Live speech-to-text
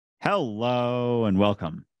Hello and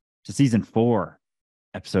welcome to season 4,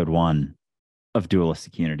 episode 1 of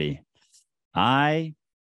Dualistic Unity. I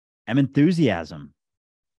am enthusiasm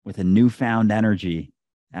with a newfound energy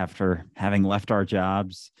after having left our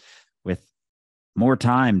jobs with more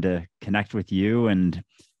time to connect with you. And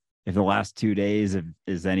if the last 2 days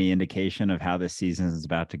is any indication of how this season is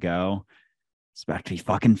about to go, it's about to be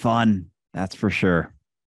fucking fun. That's for sure.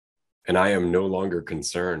 And I am no longer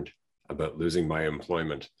concerned about losing my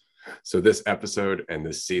employment. So this episode and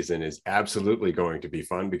this season is absolutely going to be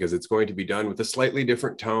fun because it's going to be done with a slightly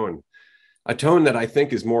different tone, a tone that I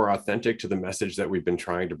think is more authentic to the message that we've been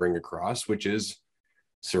trying to bring across, which is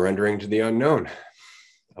surrendering to the unknown,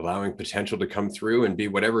 allowing potential to come through and be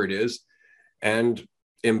whatever it is, and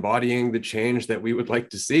embodying the change that we would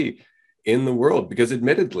like to see in the world. Because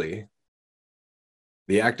admittedly,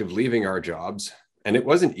 the act of leaving our jobs, and it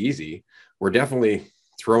wasn't easy, we're definitely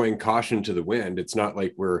throwing caution to the wind. It's not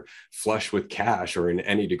like we're flush with cash or in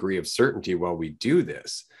any degree of certainty while we do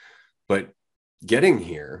this. But getting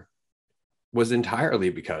here was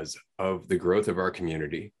entirely because of the growth of our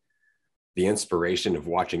community, the inspiration of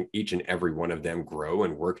watching each and every one of them grow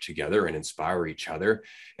and work together and inspire each other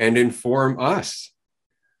and inform us.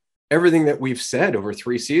 Everything that we've said over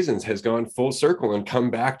 3 seasons has gone full circle and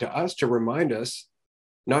come back to us to remind us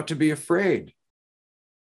not to be afraid,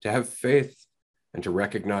 to have faith, and to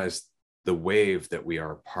recognize the wave that we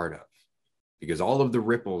are a part of. Because all of the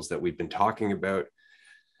ripples that we've been talking about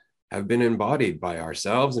have been embodied by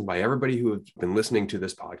ourselves and by everybody who has been listening to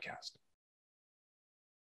this podcast.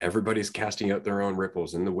 Everybody's casting out their own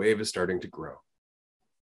ripples and the wave is starting to grow.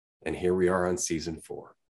 And here we are on season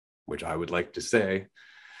 4, which I would like to say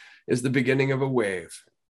is the beginning of a wave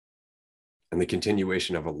and the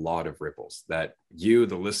continuation of a lot of ripples that you,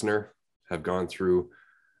 the listener, have gone through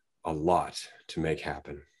a lot to make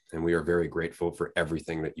happen. And we are very grateful for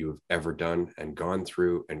everything that you have ever done and gone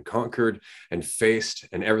through and conquered and faced,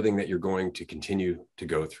 and everything that you're going to continue to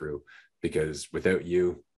go through, because without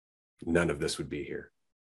you, none of this would be here.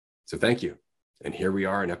 So thank you. And here we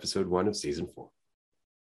are in episode 1 of season 4.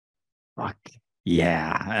 Fuck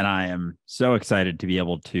yeah. And I am so excited to be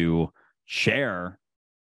able to share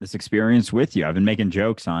this experience with you. I've been making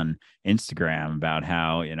jokes on Instagram about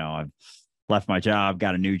how, I've left my job,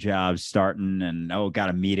 got a new job starting, and got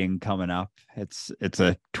a meeting coming up. It's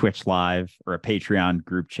a Twitch live or a Patreon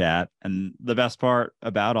group chat. And the best part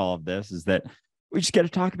about all of this is that we just get to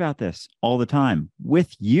talk about this all the time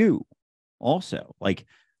with you also. Like,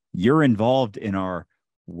 you're involved in our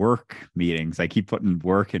work meetings. I keep putting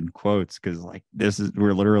work in quotes because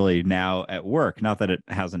we're literally now at work. Not that it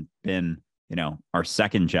hasn't been, our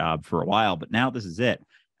second job for a while, but now this is it.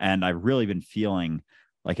 And I've really been feeling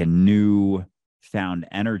like a new found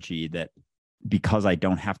energy, that because I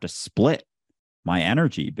don't have to split my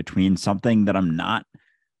energy between something that I'm not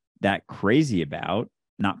that crazy about,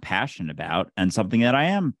 not passionate about, and something that I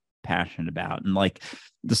am passionate about. And like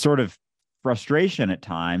the sort of frustration at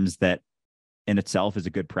times that in itself is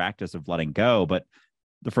a good practice of letting go, but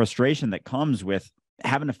the frustration that comes with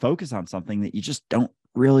having to focus on something that you just don't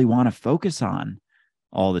really want to focus on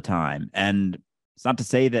all the time. And it's not to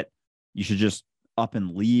say that you should just up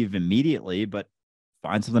and leave immediately, but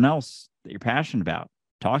find something else that you're passionate about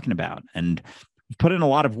talking about. And put in a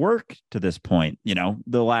lot of work to this point.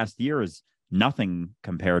 The last year is nothing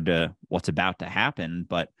compared to what's about to happen,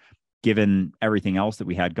 but given everything else that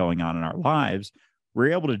we had going on in our lives,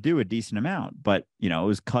 we're able to do a decent amount. But it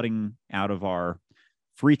was cutting out of our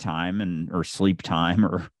free time or sleep time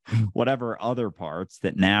or whatever other parts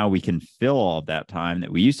that now we can fill all of that time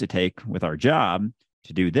that we used to take with our job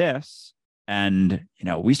to do this. And,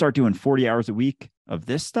 we start doing 40 hours a week of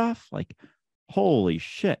this stuff. Like, holy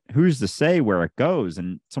shit, who's to say where it goes?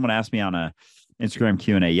 And someone asked me on a Instagram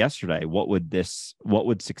Q&A yesterday, what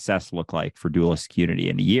would success look like for Dualistic Unity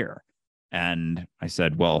in a year? And I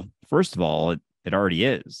said, well, first of all, it already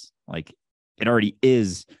is. Like, it already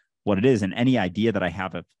is what it is. And any idea that I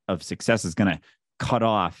have of success is going to cut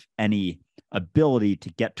off any ability to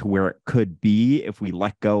get to where it could be if we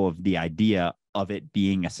let go of the idea of it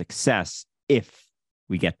being a success if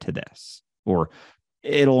we get to this, or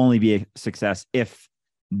it'll only be a success if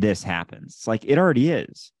this happens. It's like, it already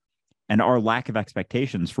is. And our lack of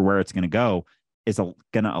expectations for where it's going to go is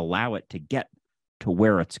going to allow it to get to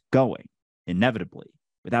where it's going inevitably,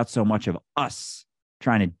 without so much of us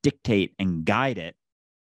trying to dictate and guide it,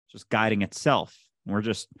 just guiding itself. We're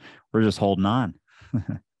just holding on.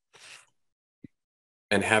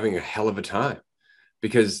 And having a hell of a time,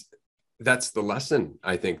 because that's the lesson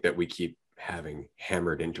I think that we keep having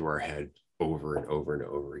hammered into our head over and over and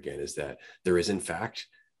over again, is that there is in fact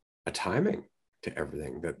a timing. to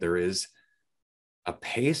everything, that there is a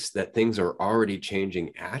pace that things are already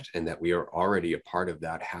changing at, and that we are already a part of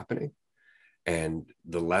that happening. And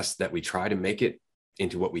the less that we try to make it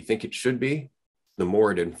into what we think it should be, the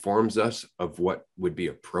more it informs us of what would be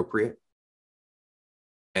appropriate.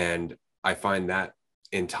 And I find that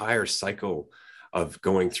entire cycle of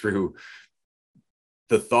going through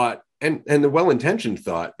the thought and the well-intentioned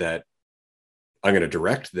thought that I'm going to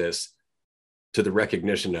direct this, to the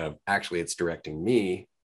recognition of actually it's directing me,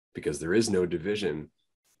 because there is no division.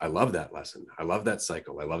 I love that lesson. I love that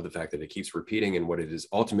cycle. I love the fact that it keeps repeating, and what it is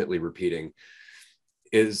ultimately repeating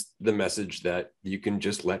is the message that you can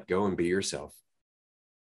just let go and be yourself.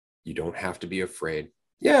 You don't have to be afraid.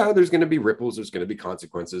 Yeah, there's going to be ripples, there's going to be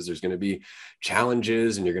consequences, there's going to be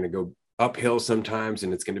challenges, and you're going to go uphill sometimes,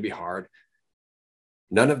 and it's going to be hard.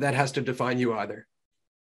 None of that has to define you either.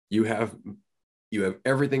 You have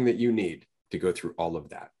everything that you need to go through all of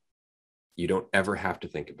that. You don't ever have to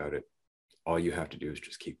think about it. All you have to do is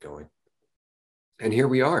just keep going. And here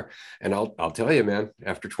we are. And I'll tell you, man,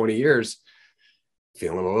 after 20 years,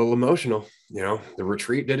 feeling a little emotional. You know, the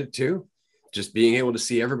retreat did it too. Just being able to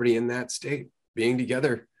see everybody in that state, being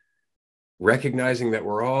together, recognizing that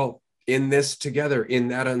we're all in this together, in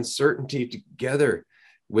that uncertainty together,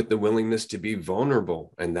 with the willingness to be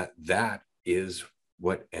vulnerable. And that is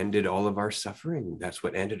what ended all of our suffering. That's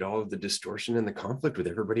what ended all of the distortion and the conflict with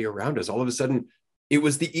everybody around us. All of a sudden, it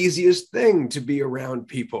was the easiest thing to be around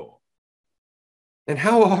people. And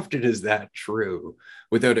how often is that true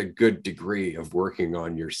without a good degree of working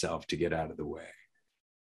on yourself to get out of the way?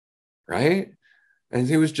 Right? And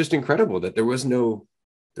it was just incredible that there was no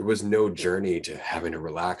journey to having to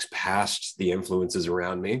relax past the influences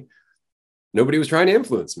around me. Nobody was trying to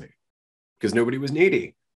influence me because nobody was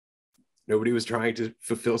needy. Nobody was trying to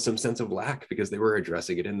fulfill some sense of lack because they were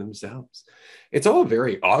addressing it in themselves. It's all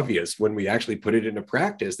very obvious when we actually put it into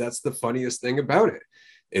practice. That's the funniest thing about it.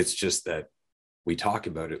 It's just that we talk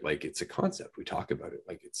about it like it's a concept. We talk about it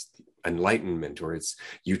like it's enlightenment or it's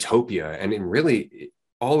utopia. And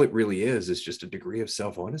all it really is just a degree of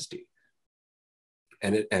self-honesty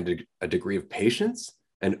and a degree of patience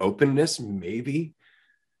and openness, maybe.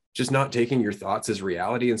 Just not taking your thoughts as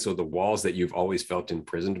reality. And so the walls that you've always felt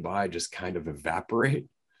imprisoned by just kind of evaporate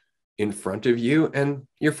in front of you and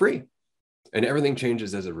you're free. And everything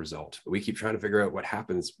changes as a result. But we keep trying to figure out what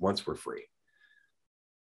happens once we're free.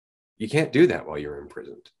 You can't do that while you're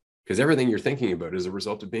imprisoned because everything you're thinking about is a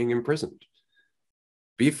result of being imprisoned.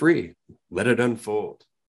 Be free. Let it unfold.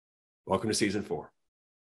 Welcome to season 4.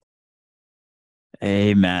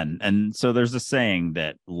 Amen. And so there's a saying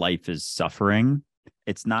that life is suffering.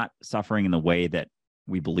 It's not suffering in the way that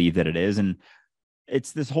we believe that it is. And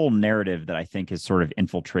it's this whole narrative that I think has sort of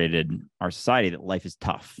infiltrated our society that life is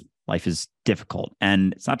tough, life is difficult.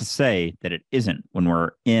 And it's not to say that it isn't when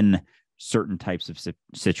we're in certain types of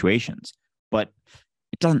situations, but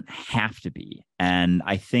it doesn't have to be. And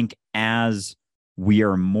I think as we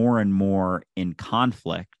are more and more in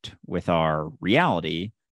conflict with our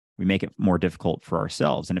reality, we make it more difficult for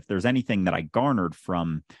ourselves. And if there's anything that I garnered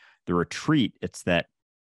from the retreat, it's that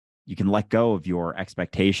you can let go of your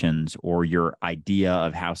expectations or your idea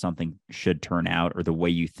of how something should turn out or the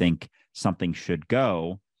way you think something should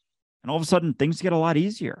go. And all of a sudden, things get a lot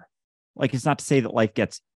easier. Like, it's not to say that life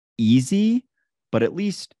gets easy, but at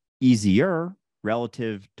least easier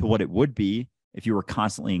relative to what it would be if you were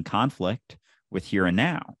constantly in conflict with here and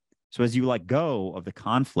now. So as you let go of the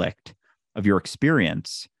conflict of your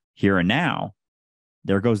experience here and now,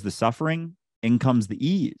 there goes the suffering, in comes the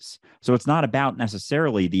ease. So it's not about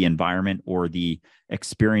necessarily the environment or the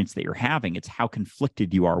experience that you're having. It's how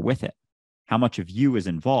conflicted you are with it, how much of you is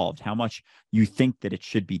involved, how much you think that it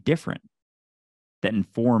should be different, that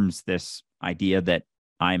informs this idea that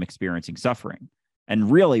I'm experiencing suffering.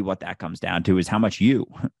 And really what that comes down to is how much you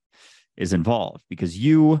is involved, because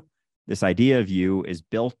this idea of you is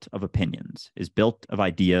built of opinions, is built of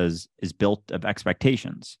ideas, is built of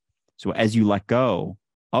expectations. So as you let go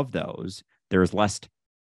of those, there is less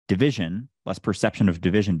division, less perception of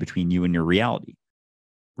division between you and your reality.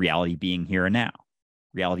 Reality being here and now,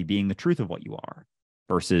 reality being the truth of what you are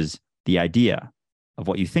versus the idea of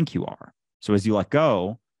what you think you are. So as you let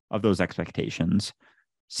go of those expectations,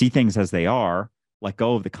 see things as they are, let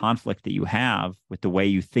go of the conflict that you have with the way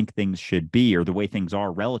you think things should be or the way things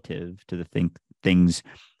are relative to things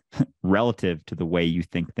relative to the way you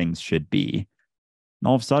think things should be. And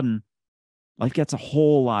all of a sudden, life gets a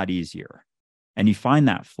whole lot easier. And you find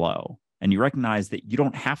that flow and you recognize that you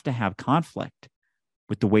don't have to have conflict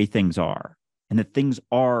with the way things are and that things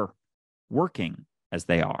are working as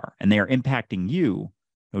they are and they are impacting you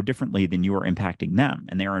no differently than you are impacting them.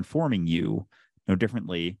 And they are informing you no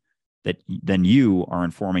differently than you are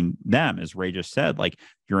informing them. As Ray just said, like,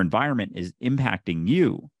 your environment is impacting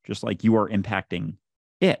you just like you are impacting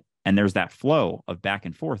it. And there's that flow of back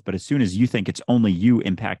and forth. But as soon as you think it's only you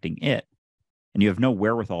impacting it, and you have no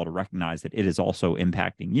wherewithal to recognize that it is also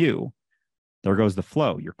impacting you, there goes the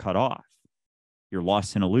flow. You're cut off. You're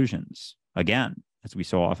lost in illusions again, as we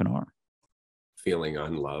so often are. Feeling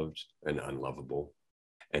unloved and unlovable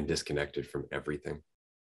and disconnected from everything.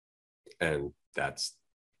 And that's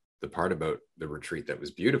the part about the retreat that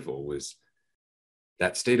was beautiful, was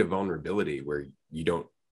that state of vulnerability where you don't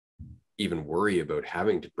even worry about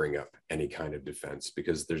having to bring up any kind of defense,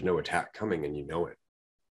 because there's no attack coming and you know it,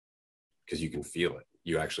 because you can feel it.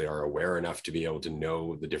 You actually are aware enough to be able to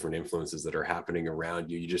know the different influences that are happening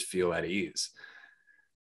around you. You just feel at ease.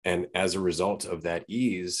 And as a result of that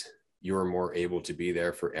ease, you're more able to be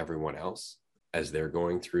there for everyone else as they're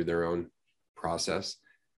going through their own process.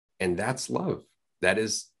 And that's love. That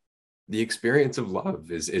is the experience of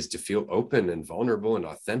love, is to feel open and vulnerable and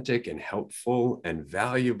authentic and helpful and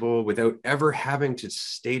valuable without ever having to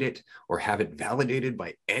state it or have it validated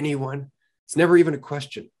by anyone. It's never even a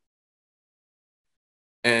question.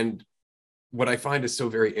 And what I find is so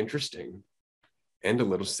very interesting and a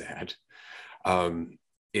little sad,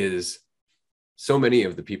 is so many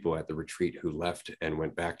of the people at the retreat who left and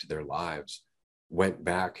went back to their lives went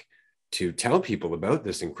back to tell people about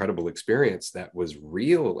this incredible experience that was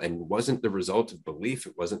real and wasn't the result of belief.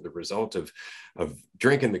 It wasn't the result of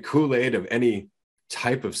drinking the Kool-Aid of any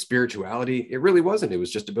type of spirituality. It really wasn't. It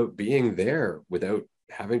was just about being there without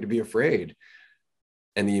having to be afraid.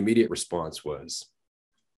 And the immediate response was,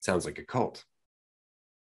 sounds like a cult.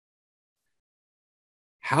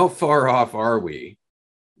 How far off are we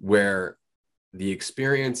where the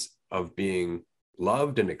experience of being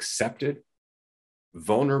loved and accepted,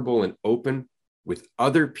 vulnerable and open with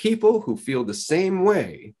other people who feel the same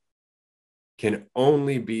way, can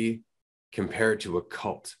only be compared to a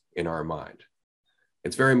cult in our mind?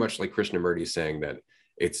 It's very much like Krishnamurti saying that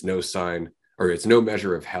it's no sign, or it's no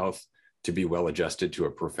measure of health to be well adjusted to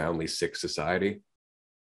a profoundly sick society.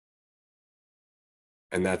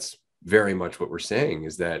 And that's very much what we're saying,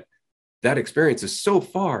 is that that experience is so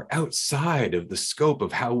far outside of the scope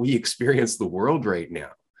of how we experience the world right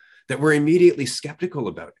now that we're immediately skeptical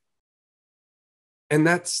about it. And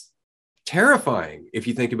that's terrifying if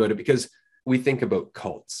you think about it, because we think about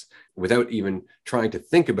cults without even trying to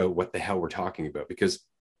think about what the hell we're talking about, because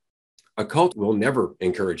a cult will never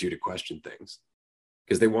encourage you to question things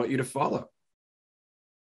because they want you to follow,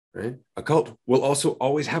 right? A cult will also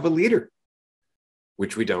always have a leader,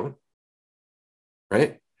 which we don't,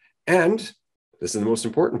 right? And this is the most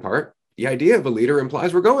important part. The idea of a leader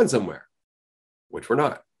implies we're going somewhere, which we're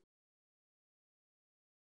not.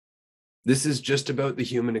 This is just about the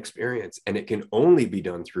human experience, and it can only be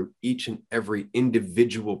done through each and every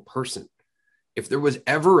individual person. If there was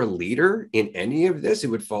ever a leader in any of this, it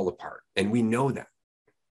would fall apart. And we know that.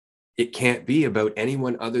 It can't be about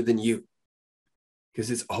anyone other than you,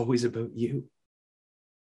 because it's always about you.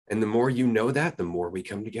 And the more you know that, the more we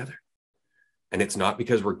come together. And it's not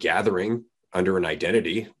because we're gathering under an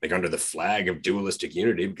identity, like under the flag of dualistic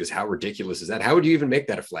unity, because how ridiculous is that? How would you even make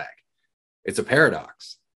that a flag? It's a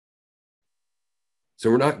paradox. So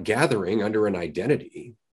we're not gathering under an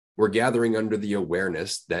identity. We're gathering under the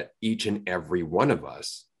awareness that each and every one of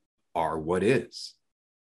us are what is.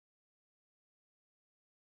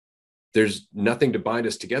 There's nothing to bind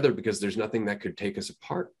us together because there's nothing that could take us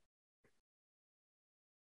apart.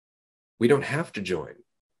 We don't have to join.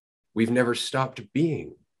 We've never stopped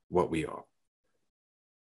being what we are.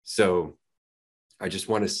 So I just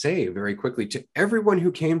want to say very quickly to everyone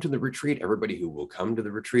who came to the retreat, everybody who will come to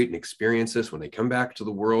the retreat and experience this when they come back to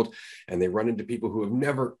the world and they run into people who have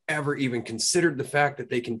never, ever even considered the fact that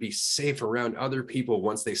they can be safe around other people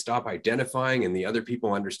once they stop identifying and the other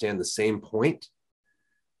people understand the same point.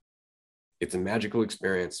 It's a magical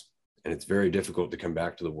experience, and it's very difficult to come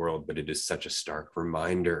back to the world, but it is such a stark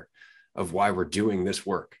reminder of why we're doing this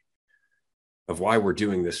work, of why we're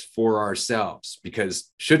doing this for ourselves.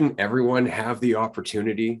 Because shouldn't everyone have the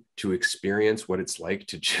opportunity to experience what it's like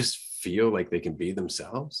to just feel like they can be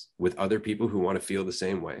themselves with other people who want to feel the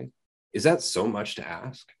same way? Is that so much to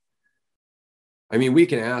ask? I mean, we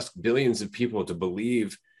can ask billions of people to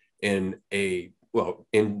believe in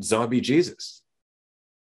in zombie Jesus.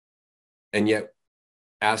 And yet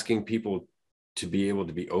asking people to be able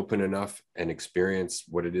to be open enough and experience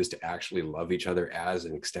what it is to actually love each other as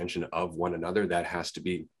an extension of one another, that has to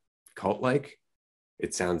be cult-like.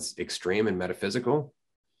 It sounds extreme and metaphysical.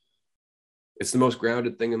 It's the most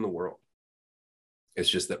grounded thing in the world. It's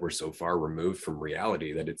just that we're so far removed from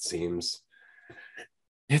reality that it seems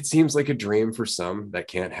it seems like a dream for some that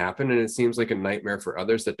can't happen. And it seems like a nightmare for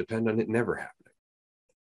others that depend on it never happening.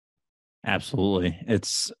 Absolutely.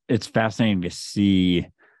 It's fascinating to see.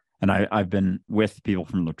 And I've been with people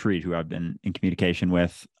from the retreat who I've been in communication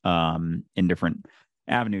with in different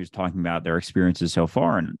avenues talking about their experiences so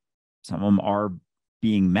far. And some of them are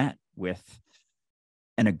being met with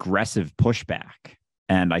an aggressive pushback.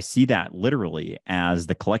 And I see that literally as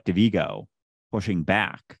the collective ego pushing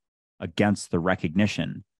back against the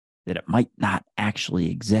recognition that it might not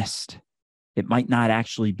actually exist. It might not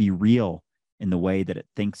actually be real in the way that it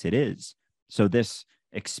thinks it is. So this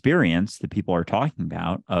experience that people are talking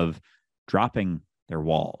about of dropping their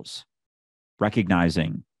walls,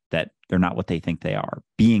 recognizing that they're not what they think they are,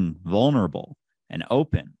 being vulnerable and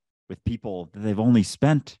open with people that they've only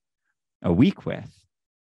spent a week with,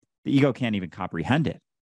 the ego can't even comprehend it.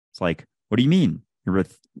 It's like, what do you mean? You're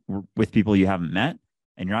with people you haven't met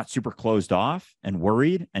and you're not super closed off and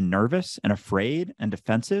worried and nervous and afraid and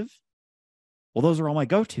defensive? Well, those are all my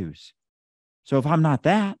go-tos. So if I'm not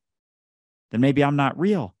that, then maybe I'm not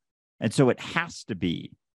real. And so it has to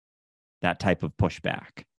be that type of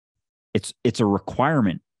pushback. It's a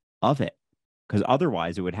requirement of it, because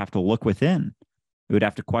otherwise it would have to look within. It would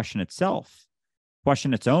have to question itself,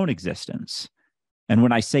 question its own existence. And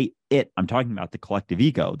when I say it, I'm talking about the collective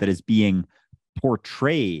ego that is being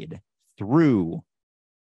portrayed through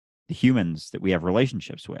the humans that we have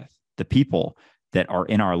relationships with, the people that are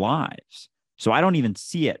in our lives. So I don't even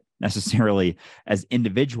see it necessarily as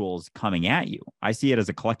individuals coming at you. I see it as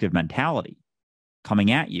a collective mentality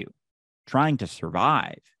coming at you, trying to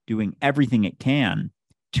survive, doing everything it can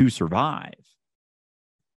to survive.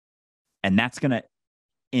 And that's going to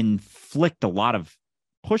inflict a lot of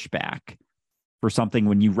pushback for something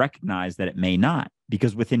when you recognize that it may not,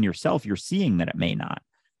 because within yourself, you're seeing that it may not,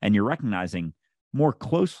 and you're recognizing more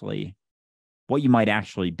closely what you might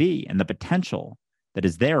actually be and the potential that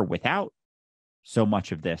is there without so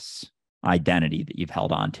much of this identity that you've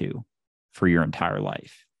held on to for your entire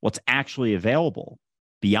life. What's actually available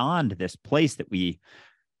beyond this place that we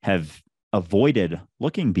have avoided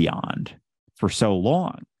looking beyond for so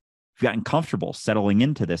long. We've gotten comfortable settling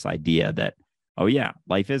into this idea that, oh yeah,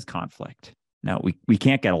 life is conflict. No, we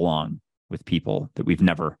can't get along with people that we've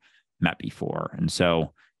never met before. And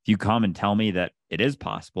so if you come and tell me that it is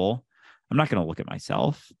possible, I'm not going to look at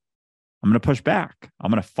myself. I'm going to push back.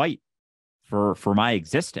 I'm going to fight for my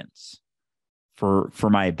existence, for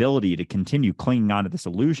my ability to continue clinging on to this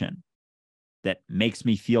illusion that makes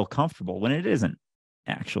me feel comfortable when it isn't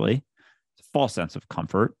actually. It's a false sense of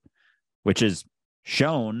comfort, which is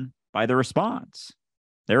shown by the response.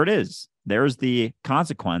 There it is. There's the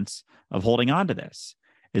consequence of holding on to this,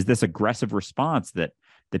 is this aggressive response that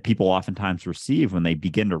people oftentimes receive when they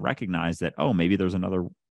begin to recognize that, oh, maybe there's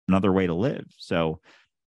another way to live. So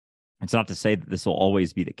it's not to say that this will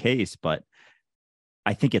always be the case, but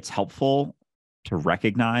I think it's helpful to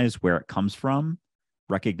recognize where it comes from,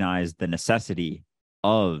 recognize the necessity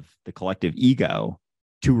of the collective ego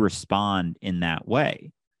to respond in that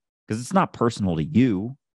way, because it's not personal to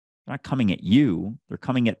you. They're not coming at you. They're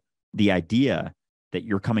coming at the idea that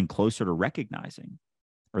you're coming closer to recognizing,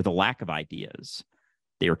 or the lack of ideas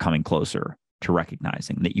that you're coming closer to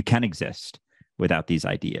recognizing, that you can exist without these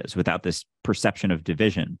ideas, without this perception of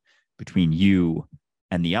division between you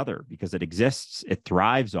and the other, because it exists, it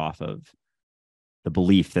thrives off of the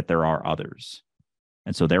belief that there are others.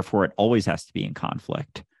 And so therefore it always has to be in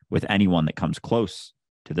conflict with anyone that comes close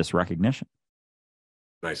to this recognition.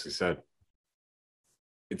 Nicely said.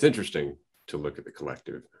 It's interesting to look at the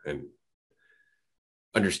collective and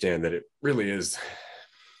understand that it really is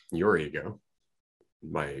your ego,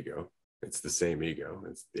 my ego. It's the same ego.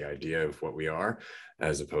 It's the idea of what we are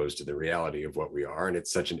as opposed to the reality of what we are. And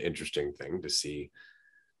it's such an interesting thing to see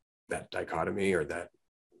that dichotomy or that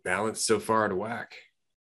balance so far out of whack,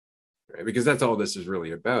 right? Because that's all this is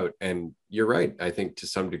really about. And you're right. I think to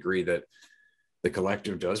some degree that the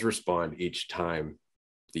collective does respond each time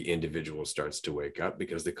the individual starts to wake up,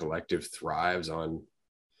 because the collective thrives on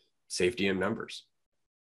safety in numbers,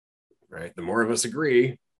 right? The more of us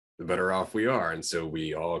agree, the better off we are. And so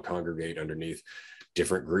we all congregate underneath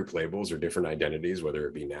different group labels or different identities, whether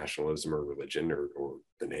it be nationalism or religion or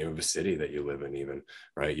the name of a city that you live in, even,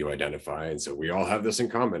 right? You identify. And so we all have this in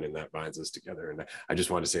common, and that binds us together. And I just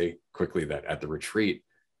want to say quickly that at the retreat,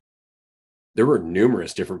 there were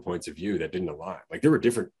numerous different points of view that didn't align. Like there were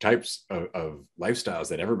different types of lifestyles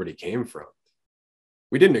that everybody came from.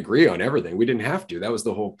 We didn't agree on everything. We didn't have to. That was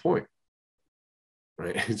the whole point,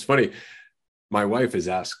 right? It's funny. My wife has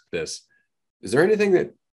asked this, is there anything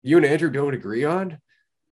that you and Andrew don't agree on?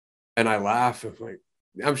 And I laugh. I'm like,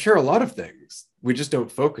 I'm sure a lot of things. We just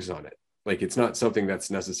don't focus on it. Like, it's not something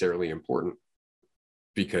that's necessarily important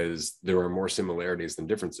because there are more similarities than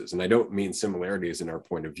differences. And I don't mean similarities in our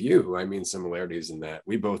point of view. I mean similarities in that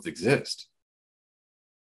we both exist.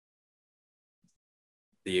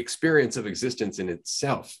 The experience of existence in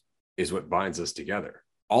itself is what binds us together,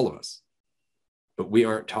 all of us. But we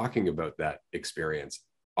aren't talking about that experience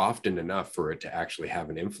often enough for it to actually have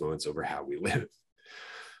an influence over how we live.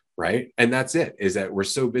 Right? And that's it, is that we're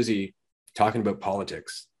so busy talking about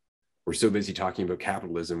politics. We're so busy talking about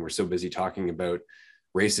capitalism. We're so busy talking about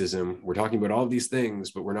racism. We're talking about all these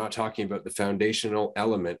things, but we're not talking about the foundational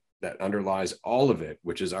element that underlies all of it,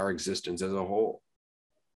 which is our existence as a whole.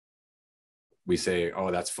 We say,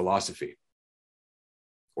 oh, that's philosophy,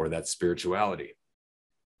 or that's spirituality.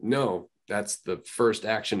 No, that's the first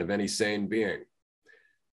action of any sane being.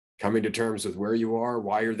 Coming to terms with where you are,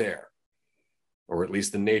 why you're there, or at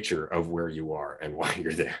least the nature of where you are and why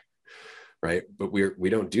you're there, right? But we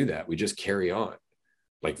don't do that. We just carry on.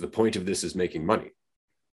 Like, the point of this is making money.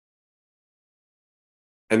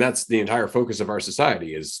 And that's the entire focus of our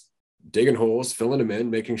society, is digging holes, filling them in,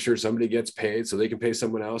 making sure somebody gets paid so they can pay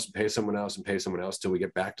someone else and pay someone else and pay someone else till we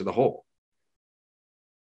get back to the hole.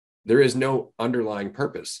 There is no underlying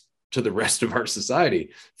purpose to the rest of our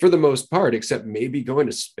society for the most part, except maybe going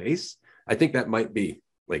to space. I think that might be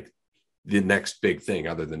like the next big thing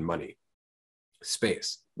other than money.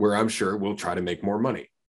 Space, where I'm sure we'll try to make more money.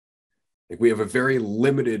 Like, we have a very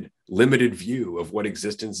limited view of what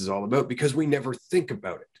existence is all about because we never think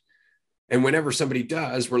about it. And whenever somebody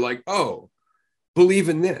does, we're like, oh, believe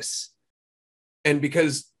in this. And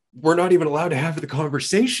because we're not even allowed to have the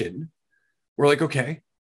conversation, we're like, okay,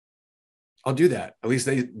 I'll do that. At least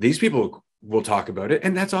these people will talk about it.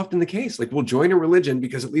 And that's often the case. Like, we'll join a religion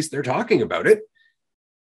because at least they're talking about it.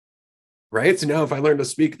 Right? So now if I learn to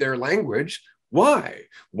speak their language, why?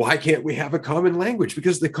 Why can't we have a common language?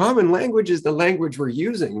 Because the common language is the language we're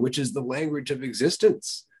using, which is the language of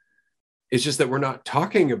existence. It's just that we're not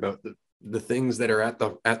talking about the things that are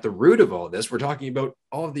at the root of all this. We're talking about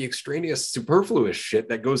all of the extraneous, superfluous shit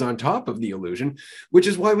that goes on top of the illusion, which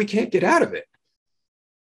is why we can't get out of it.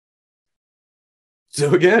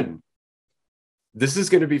 So again, this is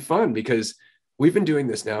going to be fun because we've been doing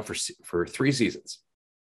this now for 3 seasons.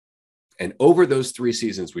 And over those 3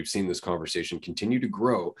 seasons, we've seen this conversation continue to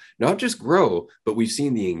grow, not just grow, but we've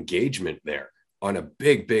seen the engagement there on a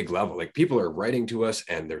big, big level. Like, people are writing to us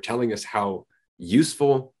and they're telling us how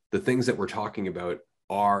useful the things that we're talking about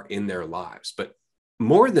are in their lives. But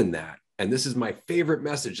more than that, and this is my favorite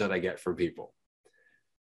message that I get from people,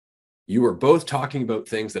 you are both talking about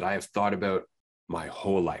things that I have thought about my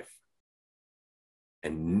whole life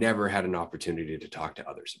and never had an opportunity to talk to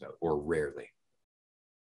others about, or rarely.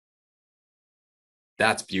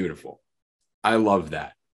 That's beautiful. I love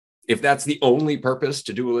that. If that's the only purpose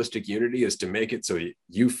to dualistic unity, is to make it so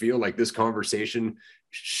you feel like this conversation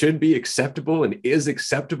should be acceptable and is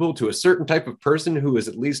acceptable to a certain type of person who is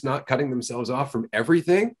at least not cutting themselves off from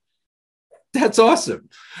everything, that's awesome.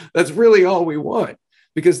 That's really all we want,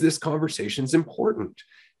 because this conversation is important.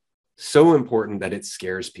 So important that it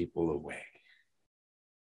scares people away,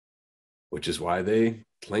 which is why they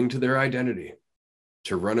cling to their identity,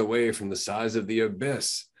 to run away from the size of the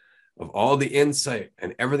abyss of all the insight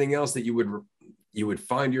and everything else that you would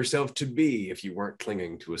find yourself to be if you weren't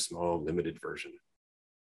clinging to a small, limited version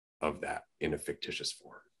of that in a fictitious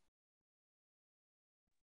form.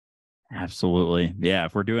 Absolutely. Yeah.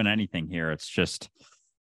 If we're doing anything here, it's just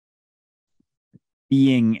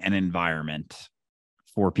being an environment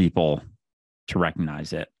for people to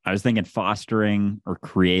recognize it. I was thinking fostering or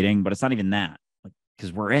creating, but it's not even that,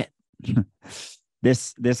 because we're it.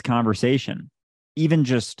 This conversation, even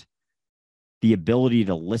just the ability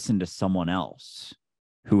to listen to someone else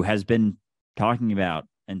who has been talking about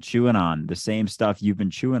and chewing on the same stuff you've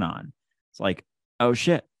been chewing on. It's like, oh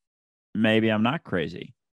shit, maybe I'm not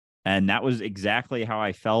crazy. And that was exactly how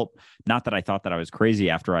I felt. Not that I thought that I was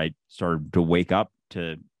crazy after I started to wake up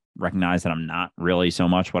to recognize that I'm not really so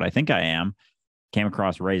much what I think I am. Came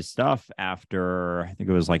across Ray's stuff after, I think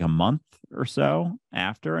it was like a month or so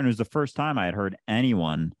after. And it was the first time I had heard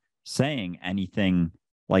anyone saying anything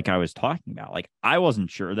like I was talking about. Like, I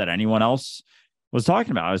wasn't sure that anyone else was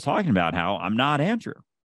talking about. I was talking about how I'm not Andrew.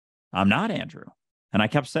 I'm not Andrew. And I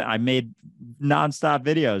kept saying, I made nonstop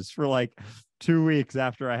videos for like 2 weeks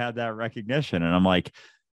after I had that recognition. And I'm like,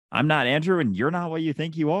 I'm not Andrew, and you're not what you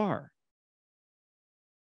think you are.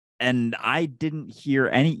 And I didn't hear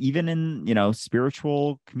any, even in,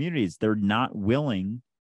 spiritual communities, they're not willing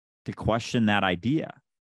to question that idea,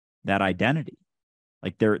 that identity.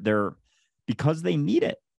 Like they're because they need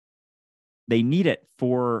it. they need it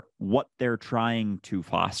for what they're trying to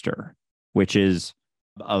foster, which is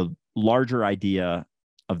a larger idea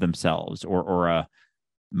of themselves, or a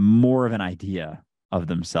more of an idea of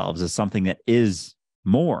themselves as something that is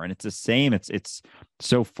more. And it's the same. It's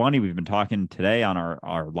so funny. We've been talking today on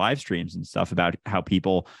our live streams and stuff about how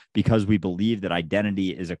people, because we believe that identity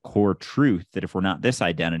is a core truth, that if we're not this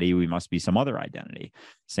identity, we must be some other identity.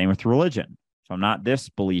 Same with religion. If I'm not this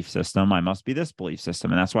belief system, I must be this belief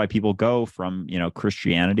system. And that's why people go from,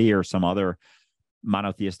 Christianity or some other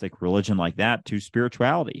monotheistic religion like that to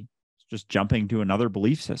spirituality. It's just jumping to another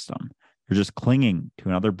belief system. You're just clinging to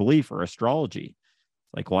another belief, or astrology.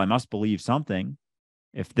 It's like, well, I must believe something.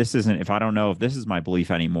 If I don't know if this is my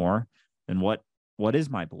belief anymore, then what is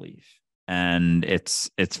my belief? And it's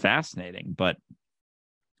fascinating. But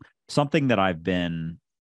something that I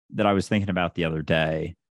was thinking about the other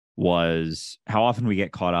day was how often we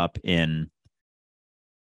get caught up in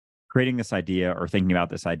creating this idea or thinking about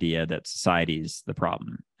this idea that society's the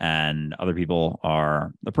problem and other people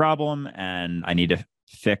are the problem, and I need to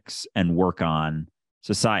fix and work on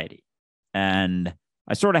society. And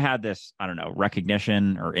I sort of had this, I don't know,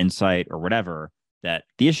 recognition or insight or whatever, that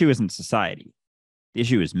the issue isn't society. The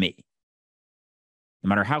issue is me. No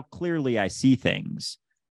matter how clearly I see things,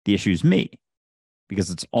 the issue is me, because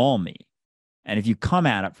it's all me. And if you come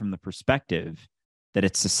at it from the perspective that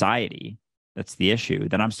it's society that's the issue,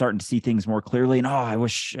 then I'm starting to see things more clearly. And, I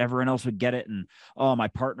wish everyone else would get it. And, my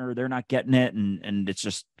partner, they're not getting it. And it's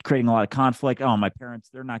just creating a lot of conflict. My parents,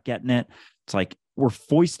 they're not getting it. It's like we're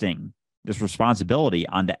foisting this responsibility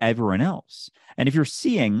onto everyone else. And if you're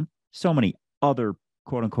seeing so many other,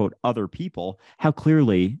 quote unquote, other people, how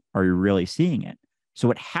clearly are you really seeing it?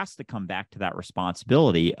 So it has to come back to that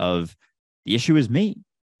responsibility of the issue is me.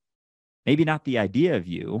 Maybe not the idea of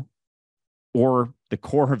you, or the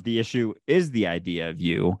core of the issue is the idea of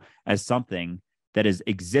you as something that is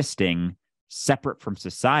existing separate from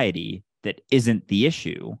society that isn't the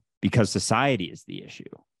issue, because society is the issue.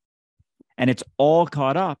 And it's all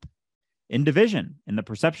caught up in division, in the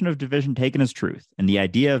perception of division taken as truth, and the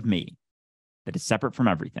idea of me that is separate from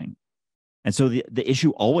everything. And so the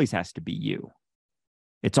issue always has to be you.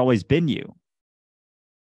 It's always been you.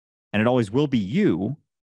 And it always will be you.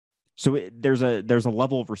 So there's a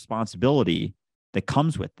level of responsibility that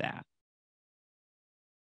comes with that.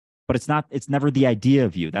 But it's never the idea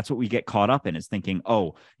of you. That's what we get caught up in, is thinking,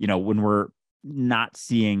 when we're not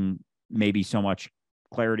seeing maybe so much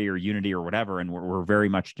clarity or unity or whatever, and we're very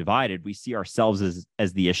much divided, we see ourselves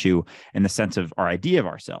as the issue in the sense of our idea of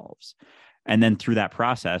ourselves. And then through that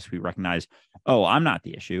process, we recognize, I'm not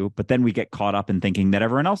the issue. But then we get caught up in thinking that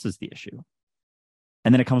everyone else is the issue.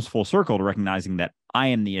 And then it comes full circle to recognizing that I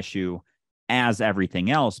am the issue as everything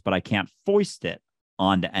else, but I can't foist it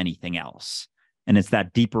onto anything else. And it's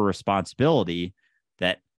that deeper responsibility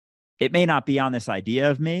that it may not be on this idea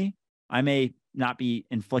of me. I may not be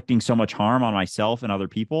inflicting so much harm on myself and other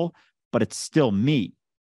people, but it's still me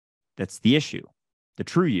that's the issue, the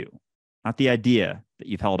true you, not the idea that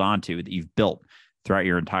you've held on to, that you've built throughout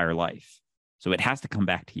your entire life. So it has to come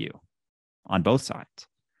back to you on both sides.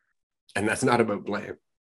 And that's not about blame.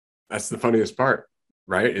 That's the funniest part,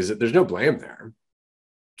 right? Is that there's no blame there,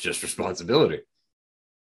 just responsibility.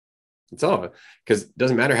 It's all, because it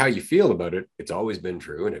doesn't matter how you feel about it. It's always been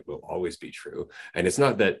true, and it will always be true. And it's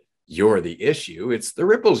not that you're the issue. It's the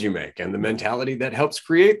ripples you make and the mentality that helps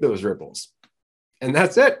create those ripples. And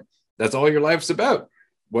that's it. That's all your life's about.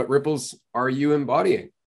 What ripples are you embodying?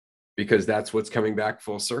 Because that's what's coming back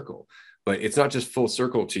full circle. But it's not just full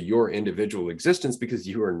circle to your individual existence, because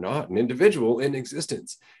you are not an individual in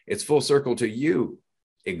existence. It's full circle to you,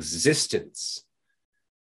 existence.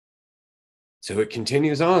 So it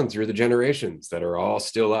continues on through the generations that are all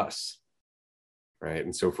still us, right?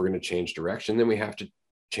 And so if we're going to change direction, then we have to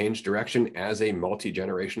change direction as a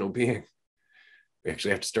multi-generational being. We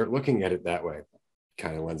actually have to start looking at it that way.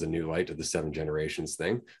 Kind of lends a new light to the 7 generations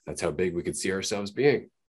thing. That's how big we could see ourselves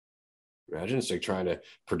being. Imagine it's like trying to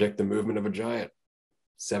predict the movement of a giant.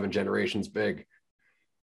 7 generations big.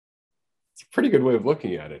 It's a pretty good way of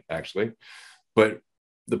looking at it, actually. But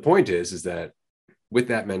the point is that with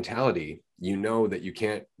that mentality, you know that you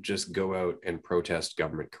can't just go out and protest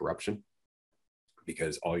government corruption,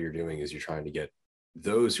 because all you're doing is you're trying to get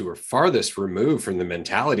those who are farthest removed from the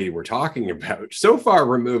mentality we're talking about, so far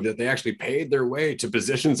removed that they actually paid their way to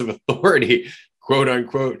positions of authority, quote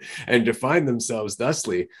unquote, and define themselves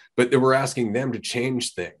thusly, but that we're asking them to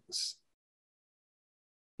change things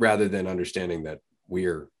rather than understanding that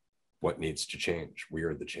we're what needs to change. We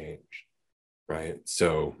are the change, right?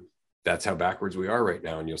 So that's how backwards we are right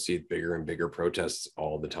now. And you'll see bigger and bigger protests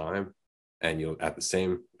all the time. And you'll at the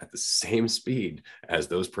same speed as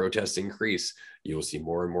those protests increase, you'll see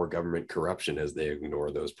more and more government corruption as they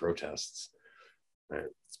ignore those protests. Right?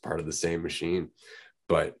 It's part of the same machine.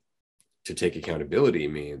 But to take accountability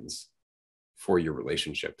means for your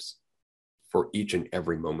relationships, for each and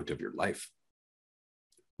every moment of your life,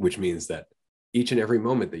 which means that each and every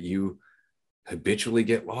moment that you habitually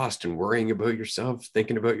get lost in worrying about yourself,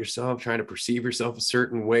 thinking about yourself, trying to perceive yourself a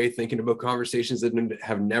certain way, thinking about conversations that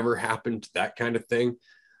have never happened, that kind of thing,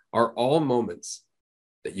 are all moments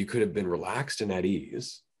that you could have been relaxed and at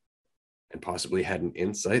ease and possibly had an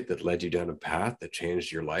insight that led you down a path that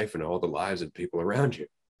changed your life and all the lives of people around you.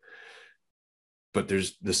 But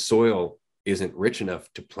the soil isn't rich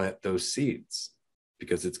enough to plant those seeds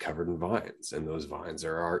because it's covered in vines, and those vines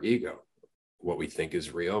are our ego. What we think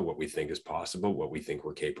is real, what we think is possible, what we think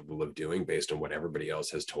we're capable of doing based on what everybody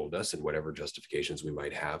else has told us and whatever justifications we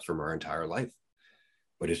might have from our entire life.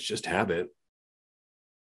 But it's just habit.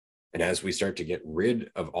 And as we start to get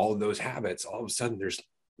rid of all of those habits, all of a sudden there's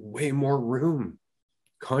way more room,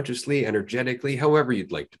 consciously, energetically, however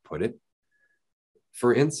you'd like to put it,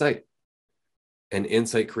 for insight. And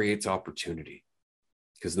insight creates opportunity,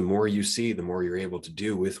 because the more you see, the more you're able to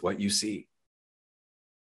do with what you see.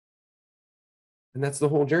 And that's the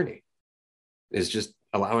whole journey, is just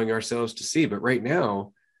allowing ourselves to see. But right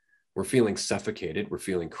now, we're feeling suffocated. We're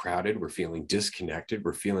feeling crowded. We're feeling disconnected.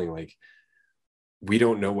 We're feeling like we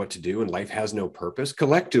don't know what to do and life has no purpose.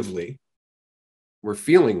 Collectively, we're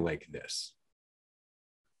feeling like this.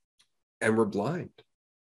 And we're blind.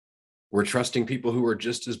 We're trusting people who are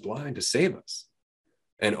just as blind to save us.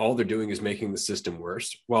 And all they're doing is making the system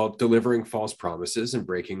worse while delivering false promises and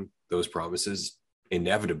breaking those promises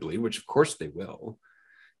inevitably, which of course they will,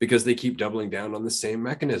 because they keep doubling down on the same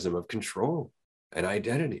mechanism of control and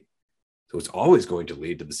identity. So it's always going to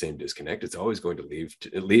lead to the same disconnect. It's always going to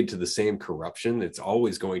lead to the same corruption. It's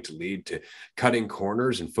always going to lead to cutting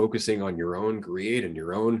corners and focusing on your own greed and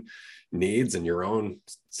your own needs and your own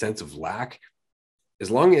sense of lack. As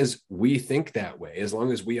long as we think that way, as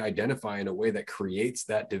long as we identify in a way that creates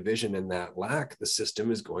that division and that lack, the system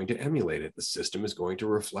is going to emulate it. The system is going to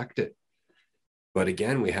reflect it. But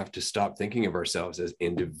again, we have to stop thinking of ourselves as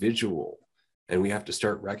individual, and we have to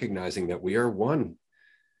start recognizing that we are one.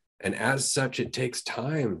 And as such, it takes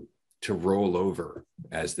time to roll over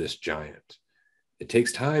as this giant. It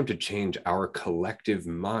takes time to change our collective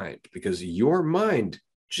mind, because your mind,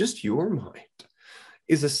 just your mind,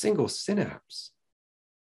 is a single synapse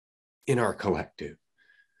in our collective.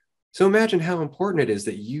 So imagine how important it is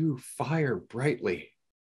that you fire brightly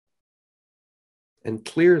and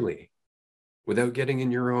clearly without getting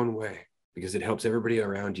in your own way, because it helps everybody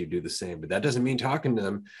around you do the same. But that doesn't mean talking to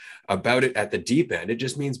them about it at the deep end. It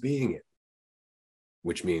just means being it,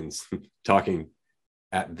 which means talking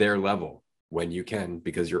at their level when you can,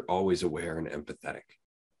 because you're always aware and empathetic.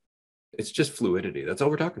 It's just fluidity. That's all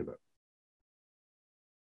we're talking about.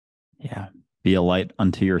 Yeah. Be a light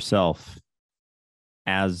unto yourself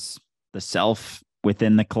as the self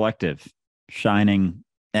within the collective, shining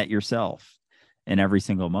at yourself in every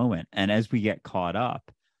single moment. And as we get caught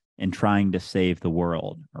up in trying to save the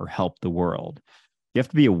world or help the world, you have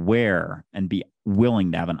to be aware and be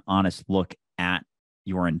willing to have an honest look at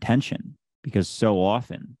your intention, because so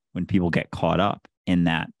often when people get caught up in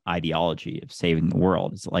that ideology of saving the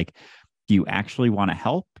world, it's like, do you actually want to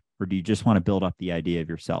help, or do you just want to build up the idea of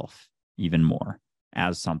yourself even more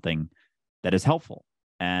as something that is helpful?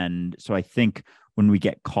 And so I think when we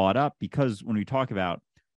get caught up, because when we talk about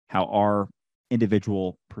how our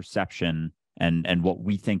individual perception and what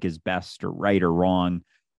we think is best or right or wrong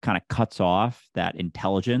kind of cuts off that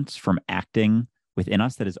intelligence from acting within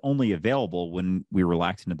us that is only available when we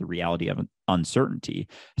relax into the reality of uncertainty.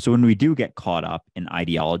 So when we do get caught up in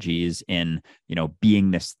ideologies, in,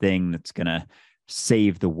 being this thing that's going to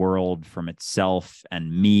save the world from itself,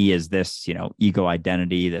 and me as this, ego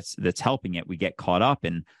identity that's helping it, we get caught up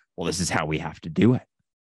in, well, this is how we have to do it.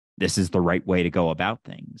 This is the right way to go about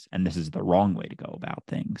things, and this is the wrong way to go about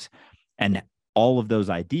things. And all of those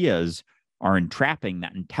ideas are entrapping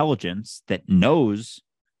that intelligence that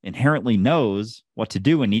inherently knows what to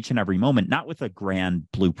do in each and every moment, not with a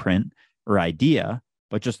grand blueprint or idea,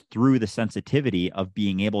 but just through the sensitivity of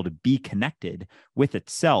being able to be connected with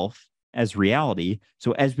itself as reality.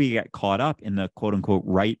 So as we get caught up in the quote unquote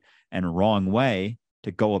right and wrong way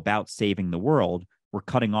to go about saving the world, we're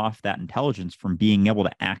cutting off that intelligence from being able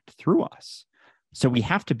to act through us. So we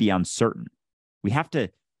have to be uncertain. We have to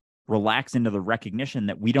relax into the recognition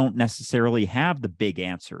that we don't necessarily have the big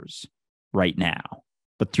answers right now.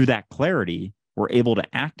 But through that clarity, we're able to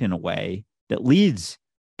act in a way that leads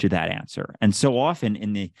to that answer. And so often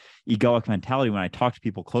in the egoic mentality, when I talk to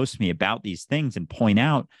people close to me about these things and point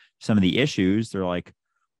out some of the issues, they're like,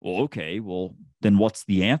 well, okay, well, then what's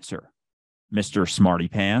the answer, Mr. Smarty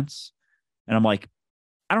Pants? And I'm like,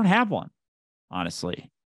 I don't have one,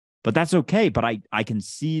 honestly, but that's okay. But I can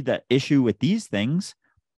see the issue with these things.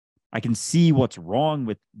 I can see what's wrong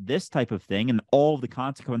with this type of thing and all of the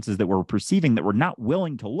consequences that we're perceiving that we're not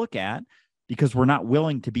willing to look at because we're not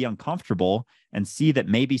willing to be uncomfortable and see that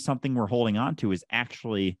maybe something we're holding on to is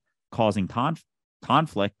actually causing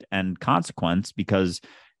conflict and consequence because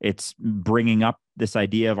it's bringing up this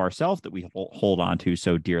idea of ourself that we hold on to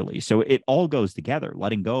so dearly. So it all goes together,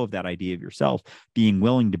 letting go of that idea of yourself, being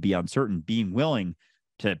willing to be uncertain, being willing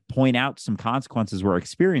to point out some consequences we're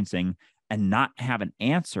experiencing and not have an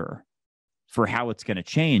answer for how it's going to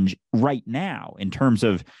change right now in terms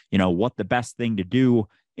of, what the best thing to do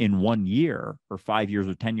in 1 year or 5 years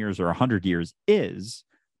or 10 years or 100 years is.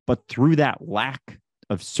 But through that lack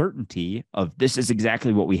of certainty of this is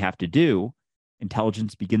exactly what we have to do,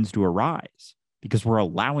 intelligence begins to arise because we're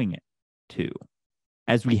allowing it to.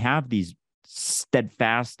 As we have these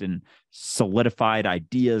steadfast and solidified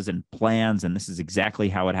ideas and plans, and this is exactly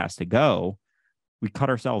how it has to go, we cut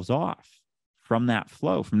ourselves off from that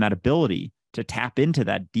flow, from that ability to tap into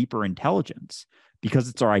that deeper intelligence, because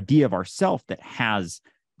it's our idea of ourself that has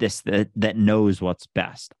this, that knows what's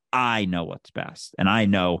best. I know what's best, and I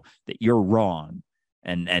know that you're wrong,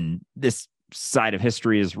 and this side of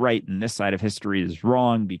history is right, and this side of history is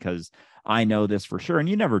wrong because I know this for sure, and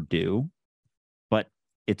you never do. But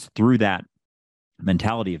it's through that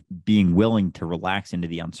mentality of being willing to relax into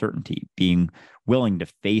the uncertainty, being willing to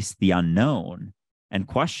face the unknown and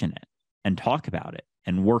question it and talk about it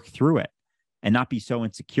and work through it and not be so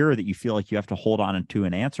insecure that you feel like you have to hold on to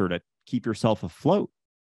an answer to keep yourself afloat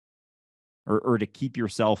or to keep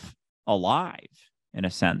yourself alive, in a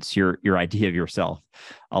sense, your idea of yourself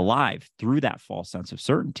alive through that false sense of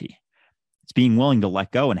certainty. It's being willing to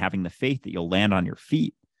let go and having the faith that you'll land on your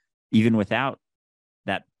feet, even without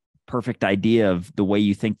that perfect idea of the way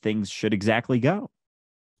you think things should exactly go.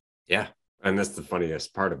 Yeah. And that's the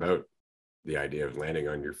funniest part about the idea of landing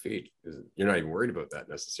on your feet is you're not even worried about that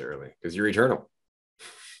necessarily because you're eternal,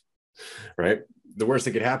 right? The worst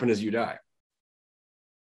that could happen is you die,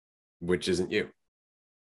 which isn't you,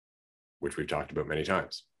 which we've talked about many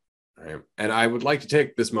times. Right? And I would like to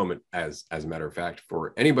take this moment as a matter of fact,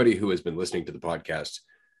 for anybody who has been listening to the podcast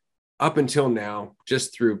up until now,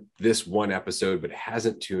 just through this one episode, but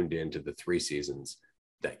hasn't tuned into the 3 seasons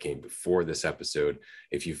that came before this episode.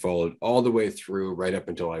 If you followed all the way through right up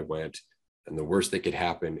until I went, and the worst that could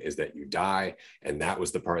happen is that you die. And that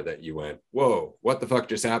was the part that you went, whoa, what the fuck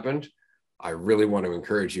just happened? I really want to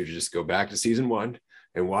encourage you to just go back to season 1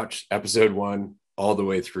 and watch episode 1 all the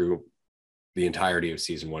way through the entirety of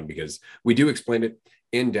season 1, because we do explain it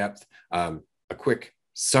in depth. A quick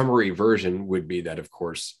summary version would be that, of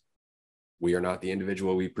course, we are not the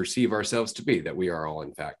individual we perceive ourselves to be, that we are all,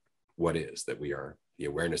 in fact, what is, that we are the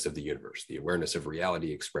awareness of the universe, the awareness of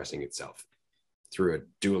reality expressing itself through a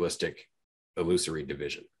dualistic, illusory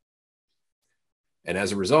division. And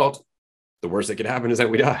as a result, the worst that could happen is that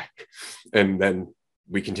we die. And then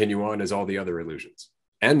we continue on as all the other illusions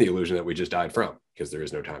and the illusion that we just died from, because there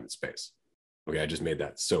is no time and space. Okay, I just made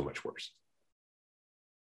that so much worse.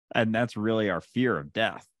 And that's really our fear of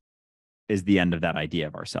death, is the end of that idea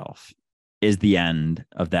of ourself, is the end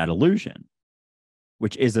of that illusion,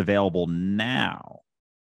 which is available now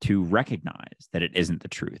to recognize that it isn't the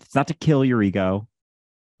truth. It's not to kill your ego,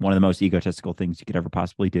 one of the most egotistical things you could ever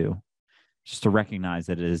possibly do, just to recognize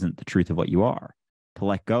that it isn't the truth of what you are, to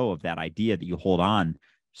let go of that idea that you hold on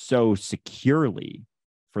so securely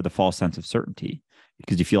for the false sense of certainty,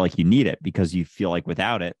 because you feel like you need it, because you feel like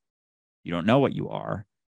without it, you don't know what you are.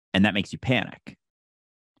 And that makes you panic.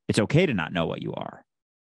 It's okay to not know what you are.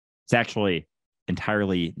 It's actually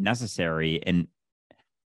entirely necessary. And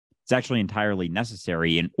it's actually entirely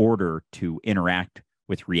necessary in order to interact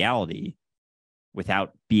with reality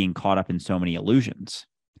without being caught up in so many illusions.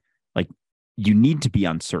 Like, you need to be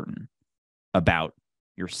uncertain about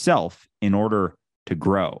yourself in order to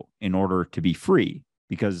grow, in order to be free,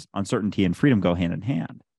 because uncertainty and freedom go hand in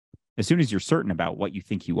hand. As soon as you're certain about what you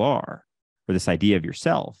think you are, or this idea of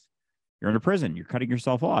yourself, you're in a prison, you're cutting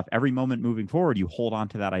yourself off. Every moment moving forward, you hold on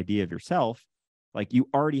to that idea of yourself. Like, you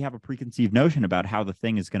already have a preconceived notion about how the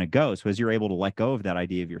thing is going to go. So as you're able to let go of that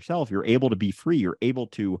idea of yourself, you're able to be free. You're able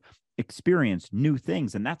to experience new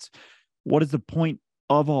things. And that's what is the point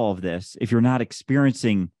of all of this if you're not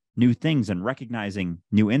experiencing new things and recognizing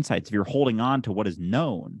new insights, if you're holding on to what is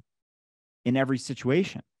known in every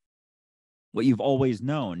situation. what you've always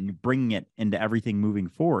known, bringing it into everything moving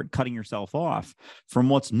forward, cutting yourself off from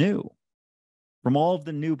what's new, from all of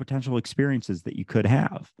the new potential experiences that you could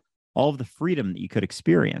have, all of the freedom that you could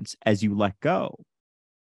experience as you let go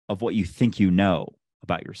of what you think you know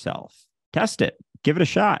about yourself. Test it, give it a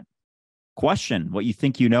shot, question what you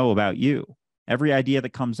think you know about you. Every idea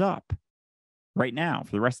that comes up right now,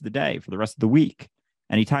 for the rest of the day, for the rest of the week,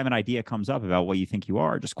 anytime an idea comes up about what you think you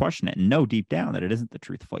are, just question it and know deep down that it isn't the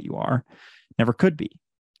truth of what you are. Never could be,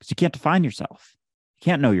 because you can't define yourself. You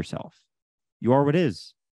can't know yourself. You are what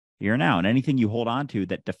is here now. And anything you hold on to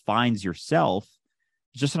that defines yourself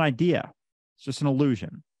is just an idea. It's just an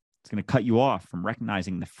illusion. It's going to cut you off from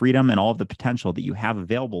recognizing the freedom and all of the potential that you have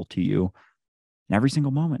available to you in every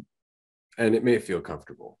single moment. And it may feel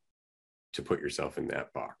comfortable to put yourself in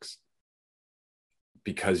that box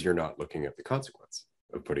because you're not looking at the consequence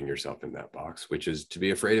of putting yourself in that box, which is to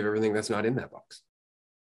be afraid of everything that's not in that box.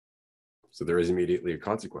 So there is immediately a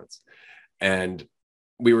consequence. And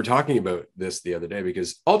we were talking about this the other day,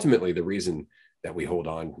 because ultimately the reason that we hold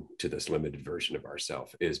on to this limited version of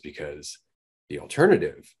ourselves is because the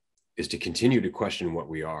alternative is to continue to question what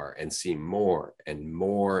we are and see more and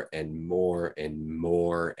more and more and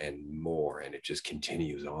more and more. And it just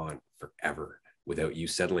continues on forever without you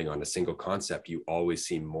settling on a single concept. You always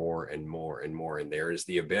see more and more and more. And there is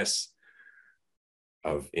the abyss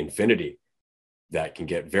of infinity that can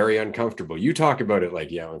get very uncomfortable. You talk about it like,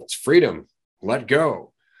 yeah, it's freedom, let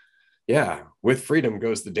go. Yeah, with freedom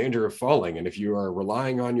goes the danger of falling. And if you are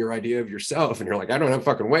relying on your idea of yourself and you're like, I don't have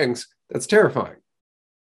fucking wings, that's terrifying,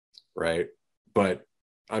 right? But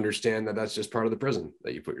understand that that's just part of the prison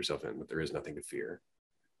that you put yourself in, that there is nothing to fear,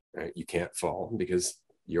 right? You can't fall because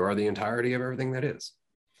you are the entirety of everything that is.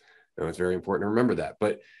 And it's very important to remember that.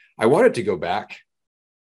 But I wanted to go back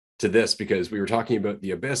to this because we were talking about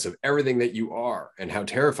the abyss of everything that you are and how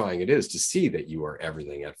terrifying it is to see that you are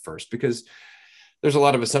everything at first, because there's a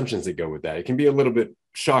lot of assumptions that go with that. It can be a little bit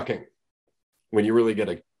shocking when you really get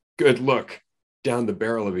a good look down the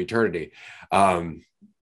barrel of eternity. And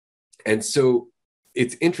so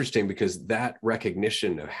it's interesting because that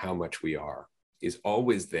recognition of how much we are is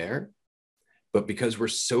always there. But because we're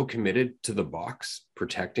so committed to the box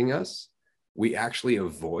protecting us, we actually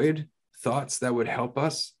avoid thoughts that would help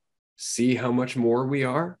us see how much more we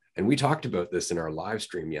are. And we talked about this in our live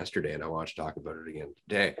stream yesterday, and I want to talk about it again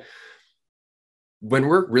today. When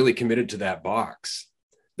we're really committed to that box,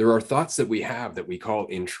 there are thoughts that we have that we call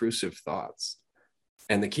intrusive thoughts.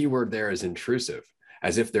 And the key word there is intrusive,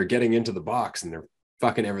 as if they're getting into the box and they're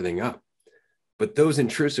fucking everything up. But those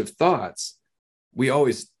intrusive thoughts, we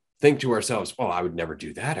always think to ourselves, oh, I would never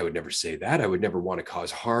do that. I would never say that. I would never want to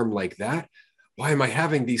cause harm like that. Why am I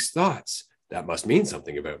having these thoughts? That must mean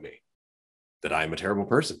something about me, that I'm a terrible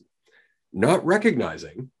person. Not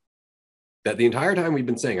recognizing that the entire time we've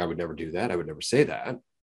been saying, I would never do that, I would never say that.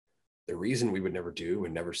 The reason we would never do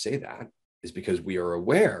and never say that is because we are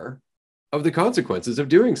aware of the consequences of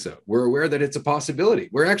doing so. We're aware that it's a possibility.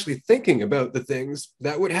 We're actually thinking about the things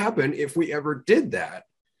that would happen if we ever did that.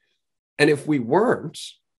 And if we weren't,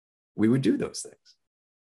 we would do those things.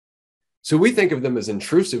 So we think of them as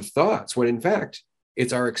intrusive thoughts, when in fact,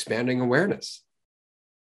 it's our expanding awareness.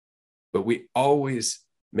 But we always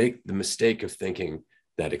make the mistake of thinking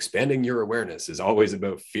that expanding your awareness is always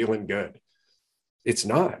about feeling good. It's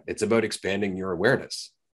not. It's about expanding your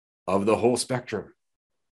awareness of the whole spectrum.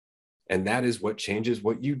 And that is what changes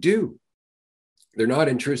what you do. They're not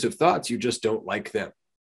intrusive thoughts. You just don't like them.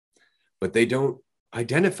 But they don't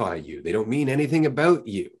identify you. They don't mean anything about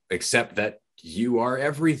you, except that you are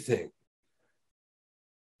everything.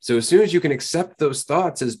 So as soon as you can accept those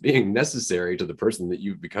thoughts as being necessary to the person that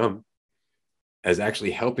you've become, as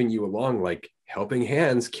actually helping you along, like helping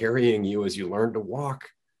hands carrying you as you learn to walk,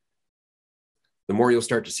 the more you'll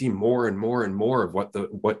start to see more and more and more of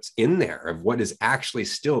what's in there, of what is actually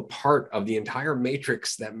still part of the entire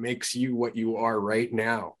matrix that makes you what you are right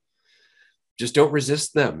now. Just don't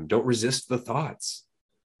resist them. Don't resist the thoughts,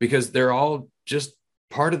 because they're all just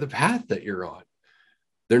part of the path that you're on.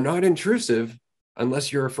 They're not intrusive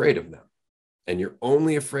unless you're afraid of them. And you're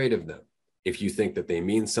only afraid of them if you think that they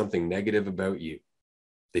mean something negative about you.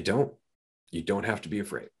 They don't. You don't have to be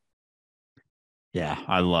afraid. Yeah,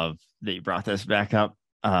 I love that you brought this back up,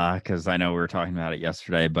 because I know we were talking about it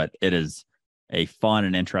yesterday, but it is a fun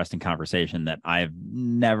and interesting conversation that I've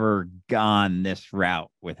never gone this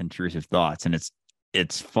route with intrusive thoughts. And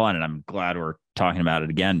it's fun. And I'm glad we're talking about it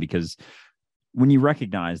again, because when you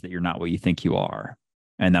recognize that you're not what you think you are,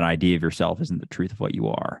 and that idea of yourself isn't the truth of what you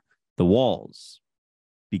are, the walls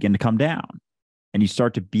begin to come down and you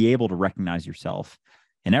start to be able to recognize yourself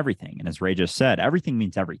in everything. And as Ray just said, everything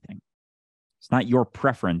means everything. It's not your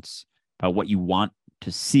preference about what you want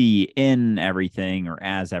to see in everything or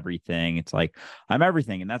as everything. It's like, I'm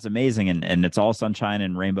everything, and that's amazing. And it's all sunshine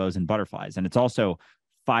and rainbows and butterflies. And it's also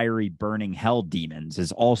fiery, burning hell demons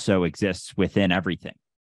is also exists within everything,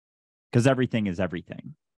 because everything is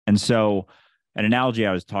everything. And so an analogy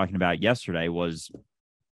I was talking about yesterday was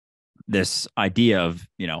this idea of,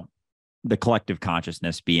 the collective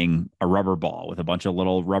consciousness being a rubber ball with a bunch of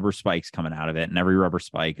little rubber spikes coming out of it, and every rubber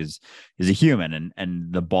spike is a human,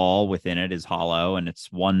 and the ball within it is hollow, and it's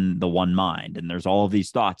the one mind, and there's all of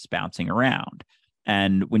these thoughts bouncing around.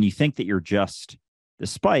 And when you think that you're just the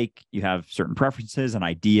spike, you have certain preferences, an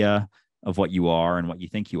idea of what you are and what you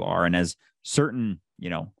think you are, and as certain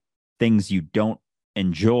things you don't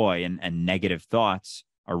enjoy and negative thoughts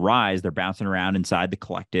arise, they're bouncing around inside the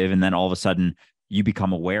collective, and then all of a sudden you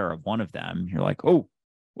become aware of one of them. You're like, oh,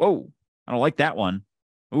 whoa, I don't like that one.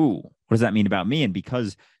 Ooh, what does that mean about me? And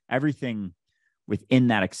because everything within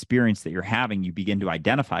that experience that you're having, you begin to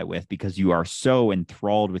identify with, because you are so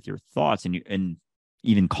enthralled with your thoughts, and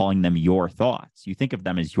even calling them your thoughts. You think of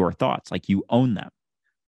them as your thoughts, like you own them,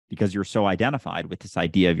 because you're so identified with this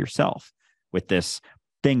idea of yourself, with this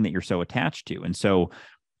thing that you're so attached to. And so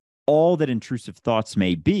all that intrusive thoughts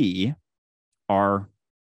may be are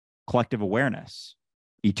collective awareness,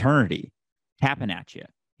 eternity, tapping at you,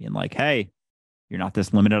 being like, hey, you're not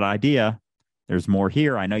this limited idea. There's more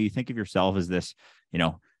here. I know you think of yourself as this, you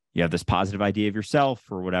have this positive idea of yourself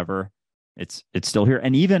or whatever. It's still here.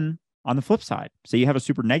 And even on the flip side, say you have a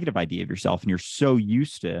super negative idea of yourself and you're so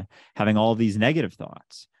used to having all of these negative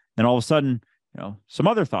thoughts. Then all of a sudden, some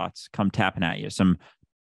other thoughts come tapping at you, some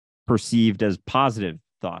perceived as positive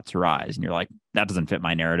thoughts arise. And you're like, that doesn't fit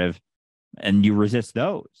my narrative. And you resist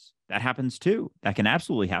those. That happens too. That can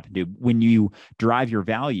absolutely happen too. When you drive your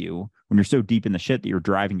value, when you're so deep in the shit that you're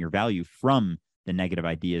driving your value from the negative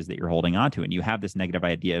ideas that you're holding on to, and you have this negative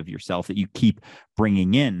idea of yourself that you keep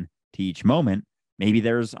bringing in to each moment, maybe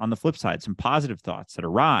there's, on the flip side, some positive thoughts that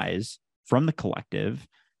arise from the collective,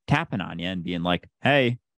 tapping on you and being like,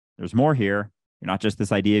 hey, there's more here. You're not just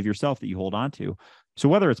this idea of yourself that you hold on to. So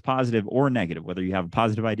whether it's positive or negative, whether you have a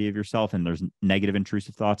positive idea of yourself and there's negative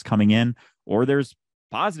intrusive thoughts coming in, or there's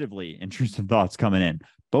positively intrusive thoughts coming in,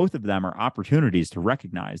 both of them are opportunities to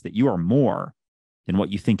recognize that you are more than what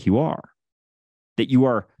you think you are, that you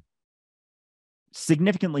are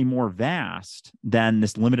significantly more vast than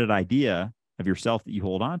this limited idea of yourself that you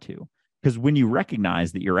hold on to. Because when you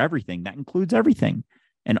recognize that you're everything, that includes everything,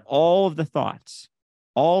 and all of the thoughts,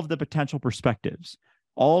 all of the potential perspectives,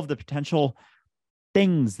 all of the potential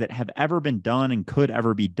things that have ever been done and could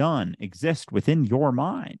ever be done exist within your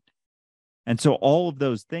mind. And so all of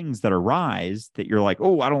those things that arise that you're like,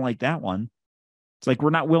 oh, I don't like that one. It's like we're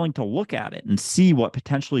not willing to look at it and see what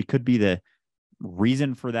potentially could be the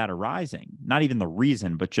reason for that arising. Not even the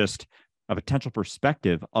reason, but just a potential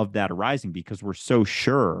perspective of that arising, because we're so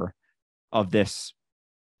sure of this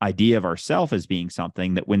idea of ourself as being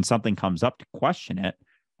something that when something comes up to question it,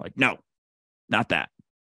 like, no, not that.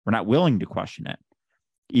 We're not willing to question it,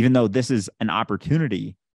 even though this is an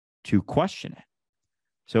opportunity to question it.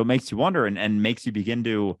 So it makes you wonder and makes you begin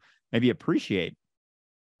to maybe appreciate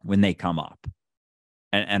when they come up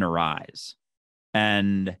and arise.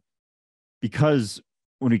 And because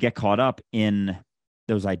when we get caught up in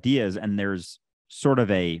those ideas, and there's sort of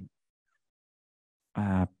a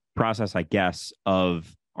process, I guess,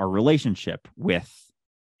 of our relationship with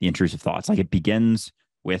the intrusive thoughts. Like it begins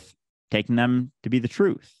with taking them to be the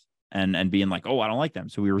truth and being like, oh, I don't like them.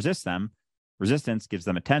 So we resist them. Resistance gives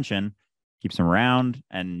them attention, keeps them around.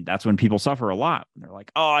 And that's when people suffer a lot. They're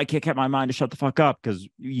like, oh, I can't get my mind to shut the fuck up, because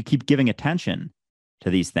you keep giving attention to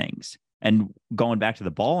these things. And going back to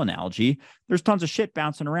the ball analogy, there's tons of shit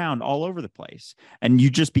bouncing around all over the place. And you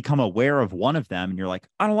just become aware of one of them and you're like,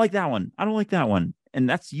 I don't like that one. I don't like that one. And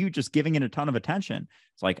that's you just giving it a ton of attention.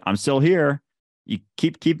 It's like, I'm still here. You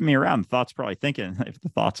keep keeping me around. The thought's probably thinking, if the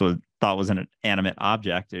thought was an animate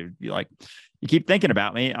object, it'd be like, you keep thinking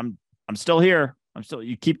about me. I'm still here.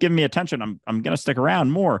 You keep giving me attention. I'm going to stick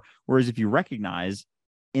around more. Whereas if you recognize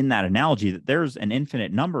in that analogy that there's an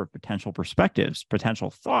infinite number of potential perspectives, potential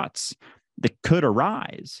thoughts that could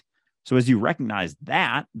arise. So as you recognize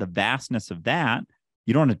that, the vastness of that,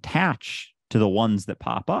 you don't attach to the ones that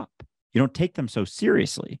pop up. You don't take them so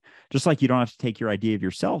seriously, just like you don't have to take your idea of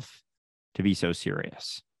yourself to be so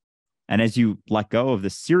serious. And as you let go of the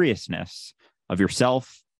seriousness of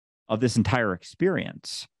yourself, of this entire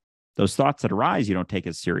experience, those thoughts that arise, you don't take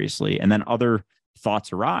as seriously. And then other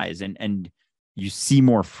thoughts arise, and you see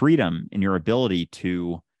more freedom in your ability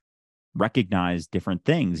to recognize different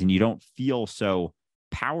things, and you don't feel so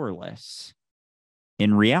powerless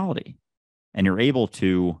in reality. and you're able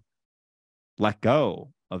to let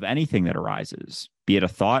go of anything that arises, be it a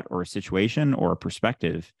thought or a situation or a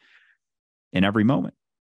perspective in every moment.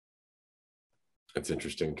 That's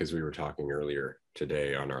interesting because we were talking earlier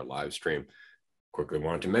today on our live stream. Quickly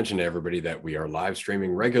wanted to mention to everybody that we are live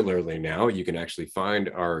streaming regularly now. You can actually find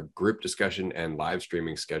our group discussion and live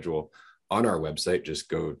streaming schedule on our website. Just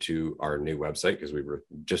go to our new website because we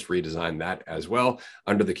just redesigned that as well.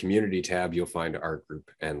 Under the community tab, you'll find our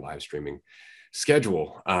group and live streaming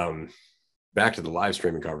schedule. Back to the live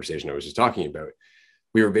streaming conversation I was just talking about.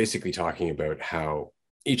 We were basically talking about how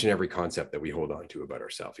each and every concept that we hold on to about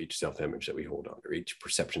ourselves, each self-image that we hold on to, each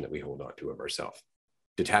perception that we hold on to of ourselves,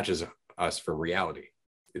 detaches us from reality.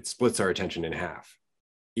 It splits our attention in half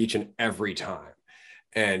each and every time.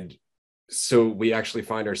 And so we actually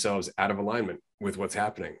find ourselves out of alignment with what's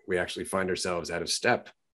happening. We actually find ourselves out of step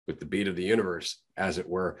with the beat of the universe, as it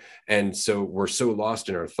were. And so we're so lost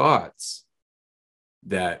in our thoughts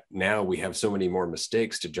that now we have so many more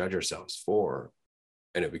mistakes to judge ourselves for.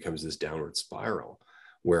 And it becomes this downward spiral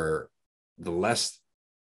where the less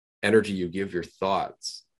energy you give your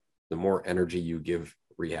thoughts, the more energy you give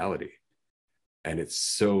reality. And it's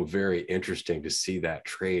so very interesting to see that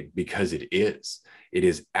trade, because it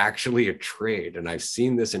is actually a trade. And I've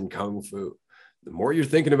seen this in Kung Fu. The more you're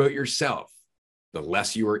thinking about yourself, the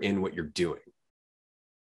less you are in what you're doing.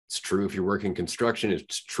 It's true if you're working construction.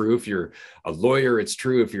 It's true if you're a lawyer. It's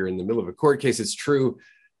true if you're in the middle of a court case. It's true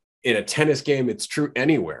in a tennis game. It's true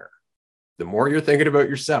anywhere. The more you're thinking about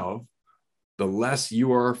yourself, the less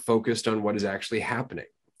you are focused on what is actually happening.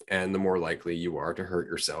 And the more likely you are to hurt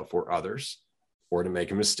yourself or others, or to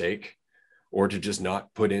make a mistake, or to just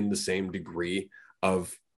not put in the same degree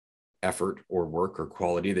of effort or work or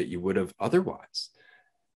quality that you would have otherwise.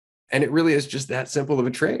 And it really is just that simple of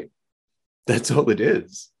a trade. That's all it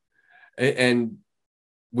is. And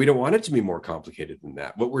we don't want it to be more complicated than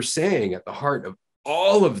that. What we're saying at the heart of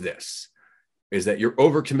all of this is that you're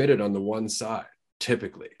overcommitted on the one side,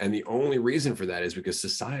 typically. And the only reason for that is because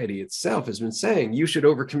society itself has been saying you should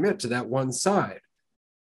overcommit to that one side,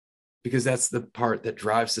 because that's the part that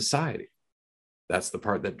drives society. That's the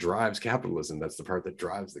part that drives capitalism. That's the part that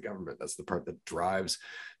drives the government. That's the part that drives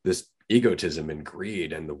this egotism and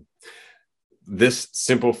greed. And this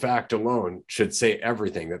simple fact alone should say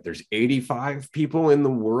everything, that there's 85 people in the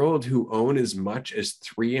world who own as much as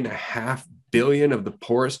 3.5 billion of the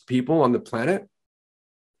poorest people on the planet.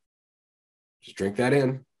 Just drink that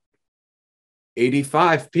in.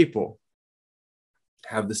 85 people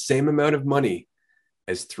have the same amount of money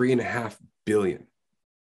as 3.5 billion.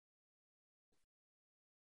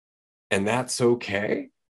 And that's okay.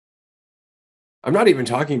 I'm not even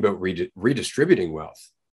talking about redistributing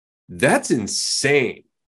wealth. That's insane.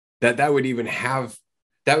 That would even have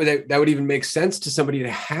that would even make sense to somebody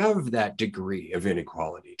to have that degree of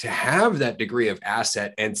inequality, to have that degree of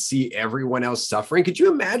asset and see everyone else suffering. Could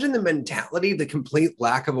you imagine the mentality, the complete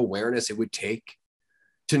lack of awareness it would take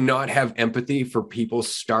to not have empathy for people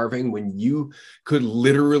starving when you could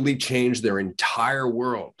literally change their entire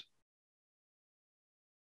world?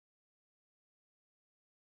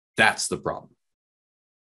 That's the problem.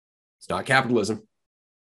 It's not capitalism.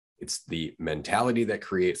 It's the mentality that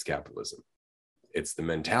creates capitalism. It's the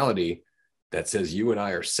mentality that says you and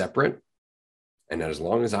I are separate, and as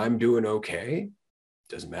long as I'm doing okay,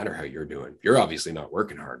 it doesn't matter how you're doing. You're obviously not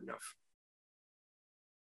working hard enough.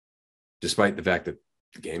 Despite the fact that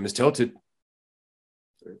the game is tilted.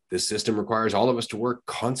 This system requires all of us to work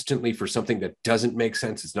constantly for something that doesn't make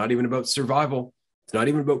sense. It's not even about survival. It's not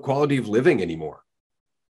even about quality of living anymore.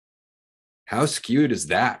 How skewed is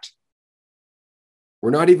that? We're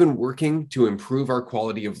not even working to improve our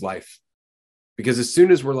quality of life. Because as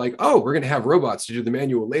soon as we're like, oh, we're going to have robots to do the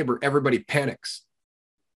manual labor, everybody panics.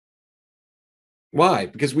 Why?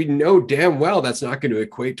 Because we know damn well that's not going to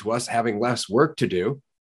equate to us having less work to do.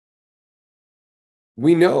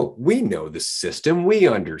 We know the system. We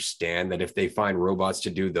understand that if they find robots to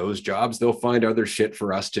do those jobs, they'll find other shit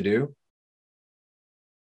for us to do.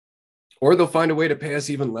 Or they'll find a way to pay us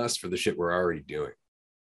even less for the shit we're already doing.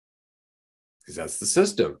 Because that's the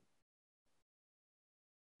system.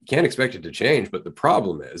 You can't expect it to change, but the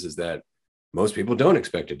problem is that most people don't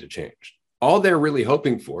expect it to change. All they're really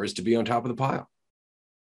hoping for is to be on top of the pile.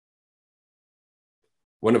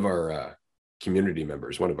 One of our community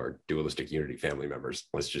members, one of our Dualistic Unity family members,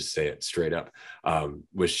 let's just say it straight up,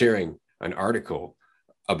 was sharing an article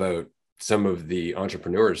about some of the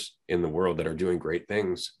entrepreneurs in the world that are doing great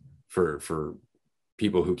things for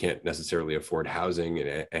people who can't necessarily afford housing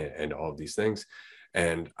and all of these things.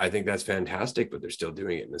 And I think that's fantastic, but they're still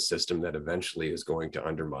doing it in a system that eventually is going to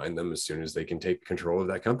undermine them as soon as they can take control of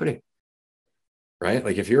that company. right?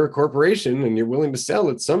 Like if you're a corporation and you're willing to sell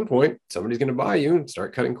at some point, somebody's going to buy you and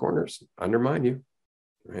start cutting corners, undermine you,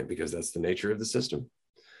 right? Because that's the nature of the system.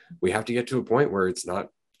 We have to get to a point where it's not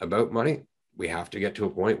about money. We have to get to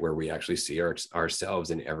a point where we actually see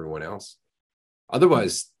ourselves and everyone else.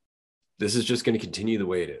 Otherwise, this is just going to continue the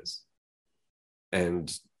way it is.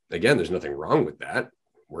 And again, there's nothing wrong with that.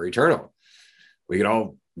 We're eternal. We could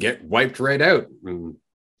all get wiped right out. And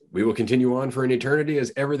we will continue on for an eternity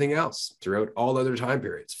as everything else throughout all other time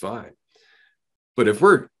periods. Fine. But if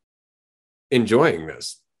we're enjoying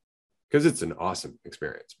this, because it's an awesome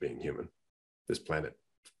experience being human, this planet,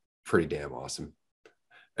 pretty damn awesome.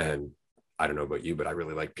 And I don't know about you, but I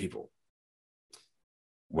really like people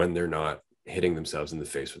when they're not hitting themselves in the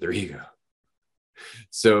face with their ego.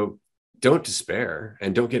 So don't despair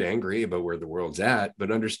and don't get angry about where the world's at,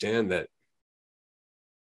 but understand that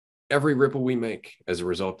every ripple we make as a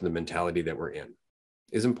result of the mentality that we're in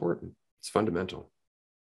is important. It's fundamental.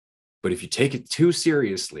 But if you take it too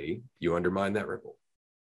seriously, you undermine that ripple,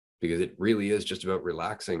 because it really is just about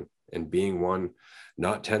relaxing and being one,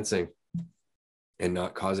 not tensing and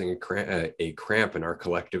not causing a cramp in our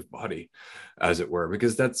collective body, as it were,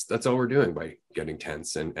 because that's all we're doing by getting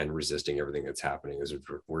tense and resisting everything that's happening, is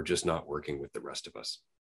we're just not working with the rest of us.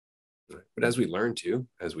 But as we learn to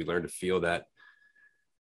feel that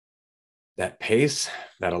pace,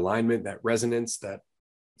 that alignment, that resonance, that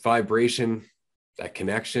vibration, that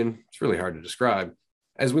connection, it's really hard to describe.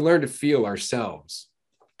 As we learn to feel ourselves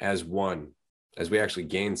as one, as we actually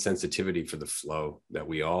gain sensitivity for the flow that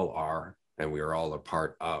we all are and we are all a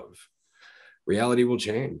part of, reality will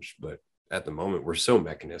change. But at the moment, we're so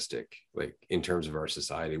mechanistic, like in terms of our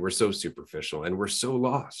society, we're so superficial and we're so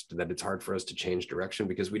lost that it's hard for us to change direction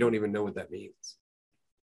because we don't even know what that means.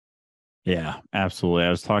 Yeah, absolutely. I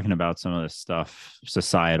was talking about some of this stuff,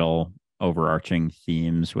 societal overarching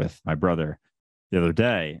themes with my brother the other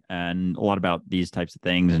day, and a lot about these types of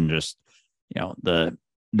things, and just,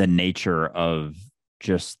 the nature of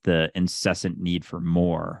just the incessant need for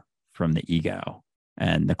more from the ego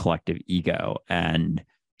and the collective ego. And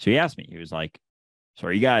so he asked me, he was like, so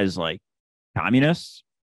are you guys like communists?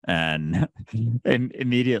 And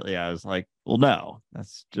immediately I was like, well, no,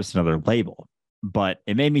 that's just another label. But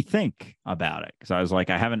it made me think about it, because I was like,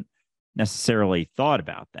 I haven't necessarily thought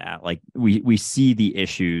about that. Like we see the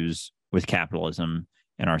issues with capitalism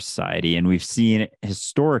in our society, and we've seen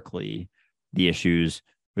historically the issues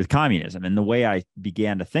with communism. And the way I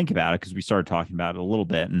began to think about it, because we started talking about it a little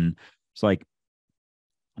bit, and it's like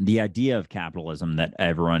the idea of capitalism that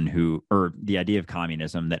the idea of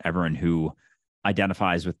communism that everyone who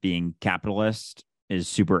identifies with being capitalist is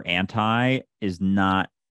super anti is not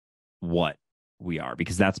what we are,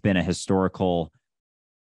 because that's been a historical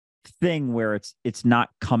thing where it's not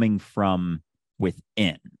coming from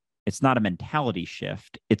within. It's not a mentality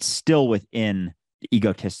shift. It's still within the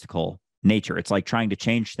egotistical nature. It's like trying to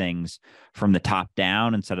change things from the top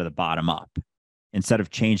down instead of the bottom up. Instead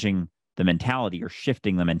of changing the mentality or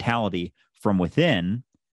shifting the mentality from within,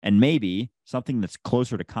 and maybe something that's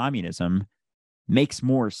closer to communism makes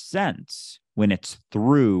more sense when it's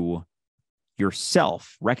through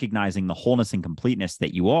yourself, recognizing the wholeness and completeness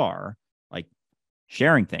that you are, like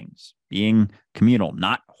sharing things, being communal,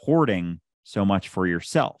 not hoarding so much for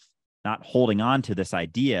yourself, not holding on to this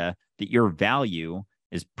idea that your value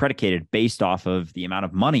is predicated based off of the amount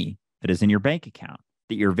of money that is in your bank account,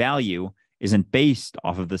 that your value isn't based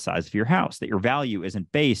off of the size of your house, that your value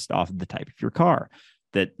isn't based off of the type of your car,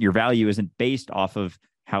 that your value isn't based off of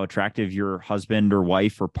how attractive your husband or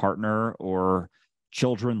wife or partner or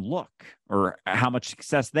children look, or how much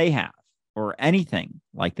success they have, or anything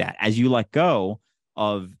like that. As you let go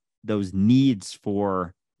of those needs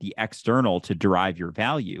for the external to derive your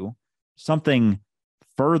value, something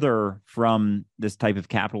further from this type of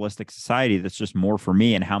capitalistic society that's just more for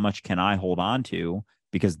me, and how much can I hold on to,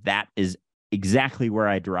 because that is exactly where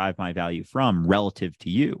I derive my value from relative to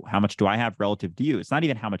you. How much do I have relative to you? It's not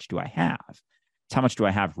even how much do I have. It's how much do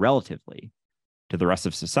I have relatively to the rest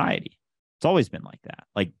of society. It's always been like that.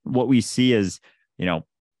 Like what we see as,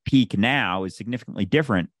 peak now is significantly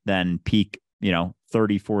different than peak,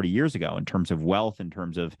 30, 40 years ago in terms of wealth, in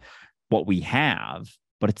terms of what we have,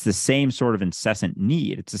 but it's the same sort of incessant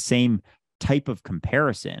need. It's the same type of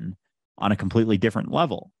comparison on a completely different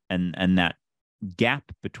level. And that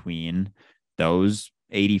gap between those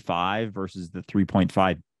 85 versus the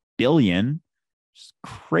 3.5 billion, which is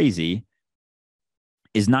crazy,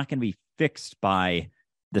 is not going to be fixed by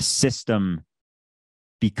the system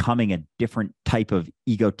becoming a different type of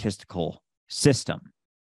egotistical system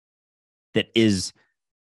that is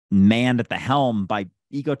manned at the helm by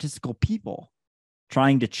egotistical people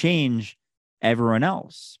trying to change everyone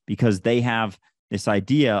else because they have this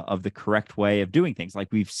idea of the correct way of doing things. Like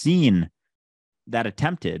we've seen that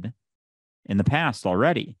attempted in the past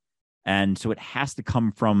already. And so it has to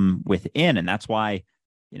come from within. And that's why,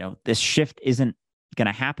 this shift isn't going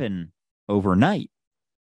to happen overnight,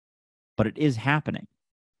 but it is happening.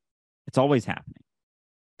 It's always happening.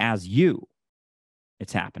 As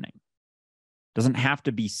it's happening. It doesn't have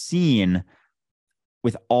to be seen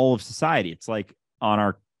with all of society. It's like on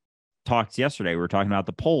our talks yesterday, we were talking about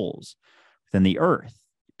the poles within the earth.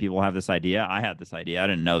 People have this idea. I had this idea. I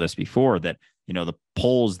didn't know this before, that, the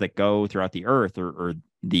poles that go throughout the earth, or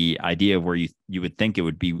the idea of where you would think it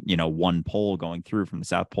would be, one pole going through from the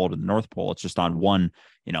South Pole to the North Pole. It's just on one,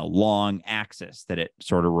 long axis that it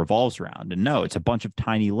sort of revolves around. And no, it's a bunch of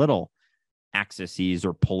tiny little axes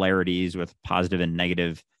or polarities with positive and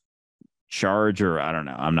negative charge, or I don't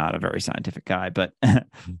know. I'm not a very scientific guy, but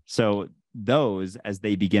so those, as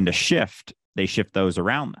they begin to shift, they shift those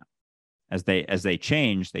around them. As they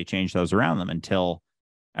change those around them until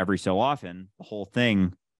every so often the whole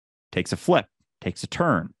thing takes a flip, takes a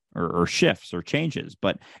turn, or shifts or changes.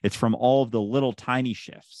 But it's from all of the little tiny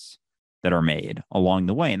shifts that are made along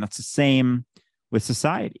the way. And that's the same with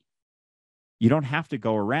society. You don't have to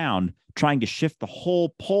go around trying to shift the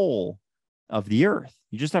whole pole of the earth.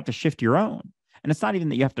 You just have to shift your own. And it's not even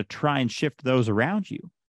that you have to try and shift those around you.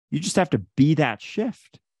 You just have to be that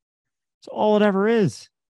shift. It's all it ever is.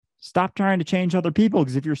 Stop trying to change other people,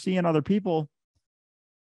 because if you're seeing other people,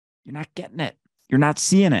 you're not getting it. You're not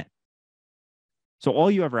seeing it. So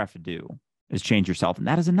all you ever have to do is change yourself, and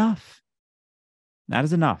that is enough. That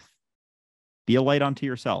is enough. Be a light unto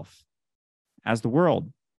yourself as the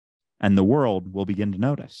world, and the world will begin to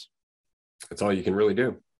notice. That's all you can really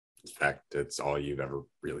do. In fact, it's all you've ever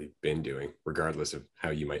really been doing, regardless of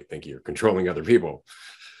how you might think you're controlling other people.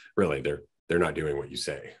 Really, they're not doing what you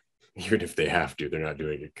say. Even if they have to, they're not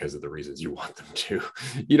doing it because of the reasons you want them to.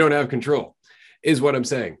 You don't have control, is what I'm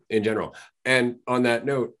saying in general. And on that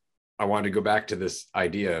note, I want to go back to this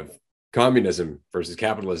idea of communism versus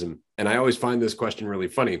capitalism. And I always find this question really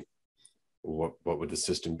funny. What would the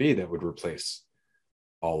system be that would replace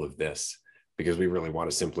all of this? Because we really want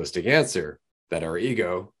a simplistic answer that our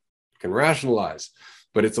ego can rationalize.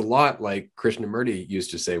 But it's a lot like Krishnamurti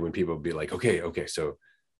used to say when people would be like, okay, so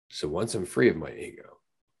once I'm free of my ego,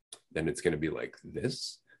 then it's going to be like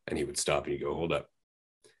this. And he would stop and he'd go, hold up,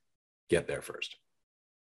 get there first.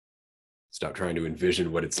 Stop trying to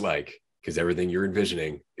envision what it's like, because everything you're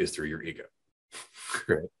envisioning is through your ego.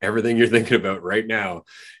 Right? Everything you're thinking about right now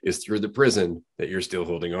is through the prison that you're still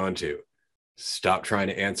holding on to. Stop trying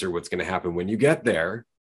to answer what's going to happen when you get there,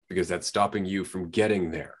 because that's stopping you from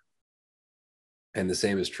getting there. And the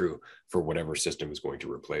same is true for whatever system is going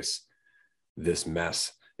to replace this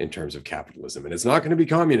mess in terms of capitalism. And it's not going to be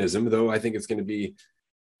communism, though I think it's going to be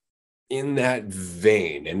in that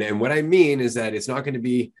vein. And what I mean is that it's not going to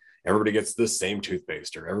be everybody gets the same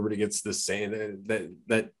toothpaste, or everybody gets the same,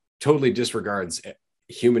 that totally disregards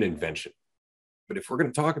human invention. But if we're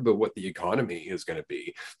going to talk about what the economy is going to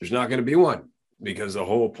be, there's not going to be one, because the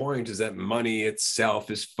whole point is that money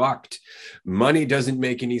itself is fucked. Money doesn't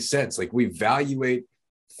make any sense. Like, we evaluate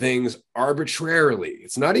things arbitrarily.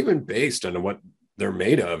 It's not even based on what they're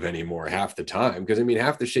made of anymore half the time. Because I mean,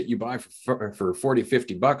 half the shit you buy for 40,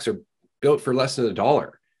 50 bucks are built for less than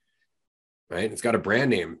 $1, right? It's got a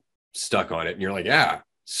brand name stuck on it. And you're like, yeah,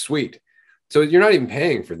 sweet. So you're not even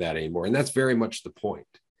paying for that anymore. And that's very much the point,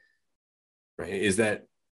 right? Is that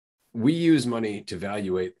we use money to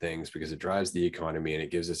evaluate things because it drives the economy, and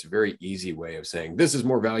it gives us a very easy way of saying this is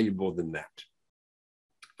more valuable than that.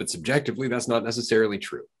 But subjectively, that's not necessarily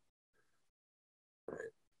true. Right?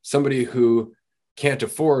 Somebody who can't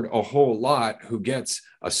afford a whole lot, who gets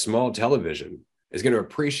a small television, is going to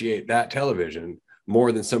appreciate that television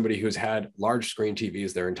more than somebody who's had large screen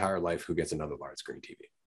TVs their entire life who gets another large screen TV.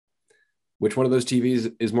 Which one of those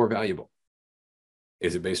TVs is more valuable?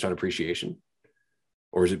 Is it based on appreciation?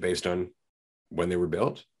 Or is it based on when they were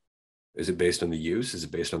built? Is it based on the use? Is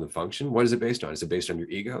it based on the function? What is it based on? Is it based on your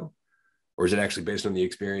ego? Or is it actually based on the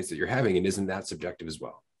experience that you're having? And isn't that subjective as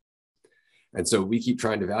well? And so we keep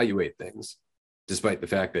trying to evaluate things, despite the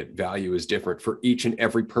fact that value is different for each and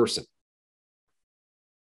every person.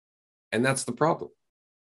 And that's the problem.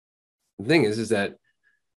 The thing is that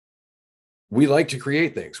we like to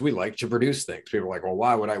create things. We like to produce things. People are like, well,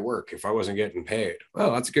 why would I work if I wasn't getting paid?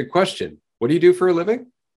 Well, that's a good question. What do you do for a living?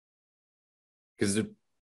 Because the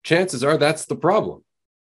chances are that's the problem.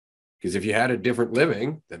 Because if you had a different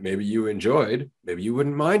living that maybe you enjoyed, maybe you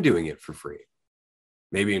wouldn't mind doing it for free.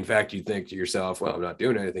 Maybe, in fact, you think to yourself, well, I'm not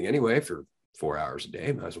doing anything anyway for 4 hours a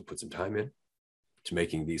day. Might as well put some time in. to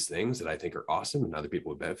making these things that I think are awesome and other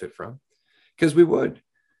people would benefit from? Because we would.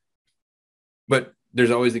 But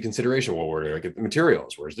there's always the consideration, well, where do I get the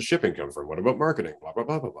materials? Where's the shipping come from? What about marketing? Blah, blah,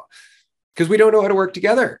 blah, blah, blah. Because we don't know how to work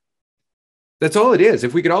together. That's all it is.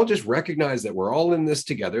 If we could all just recognize that we're all in this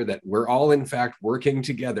together, that we're all in fact working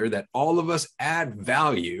together, that all of us add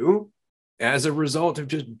value as a result of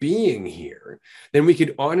just being here, then we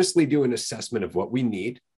could honestly do an assessment of what we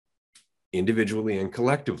need individually and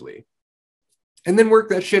collectively, and then work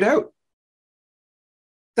that shit out.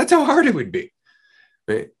 That's how hard it would be,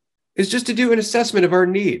 right? It's just to do an assessment of our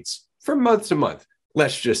needs from month to month.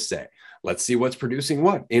 Let's just say, let's see what's producing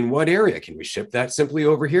what, in what area. Can we ship that simply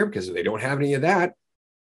over here? Because they don't have any of that.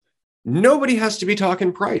 Nobody has to be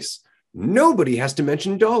talking price. Nobody has to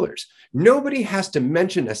mention dollars. Nobody has to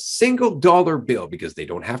mention a single dollar bill because they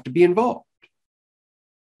don't have to be involved.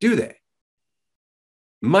 Do they?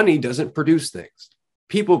 Money doesn't produce things.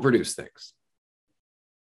 People produce things.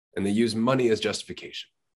 And they use money as justification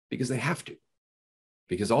because they have to,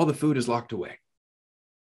 because all the food is locked away.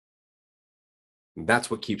 And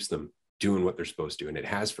that's what keeps them doing what they're supposed to. And it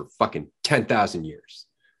has for fucking 10,000 years.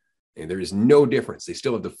 And there is no difference. They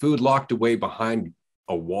still have the food locked away behind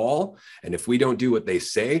a wall. And if we don't do what they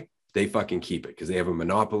say, they fucking keep it because they have a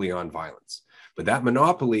monopoly on violence. But that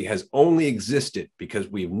monopoly has only existed because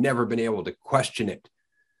we've never been able to question it.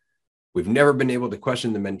 We've never been able to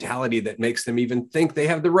question the mentality that makes them even think they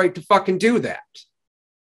have the right to fucking do that.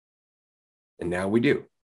 And now we do.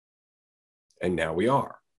 And now we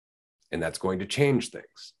are. And that's going to change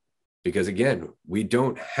things. Because again, we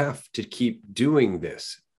don't have to keep doing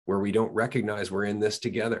this where we don't recognize we're in this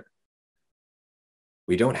together.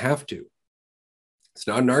 We don't have to. It's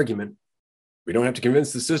not an argument. We don't have to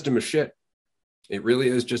convince the system of shit. It really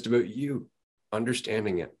is just about you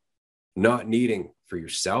understanding it, not needing for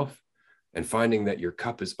yourself, and finding that your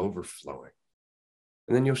cup is overflowing.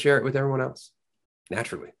 And then you'll share it with everyone else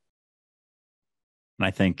naturally. And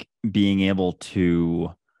I think being able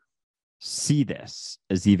to see this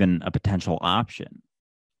as even a potential option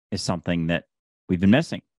is something that we've been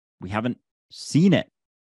missing. We haven't seen it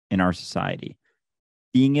in our society.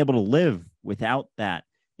 Being able to live without that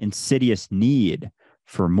insidious need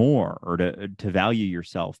for more, or to value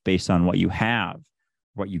yourself based on what you have,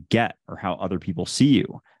 what you get, or how other people see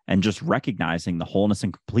you, and just recognizing the wholeness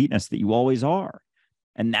and completeness that you always are.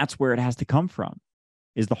 And that's where it has to come from,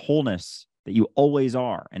 is the wholeness that you always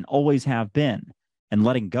are and always have been, and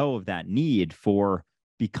letting go of that need for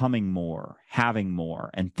becoming more, having more,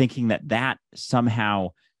 and thinking that that somehow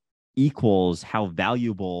equals how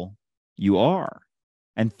valuable you are.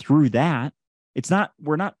 And through that,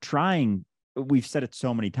 we're not trying, we've said it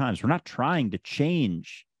so many times, we're not trying to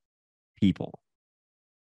change people.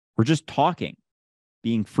 We're just talking,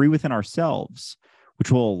 being free within ourselves,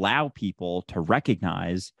 which will allow people to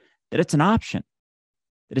recognize that it's an option,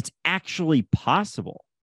 that it's actually possible.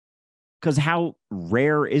 Because how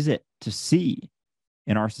rare is it to see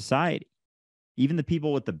in our society? Even the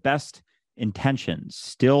people with the best intentions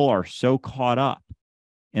still are so caught up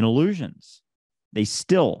in illusions. They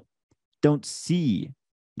still don't see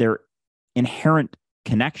their inherent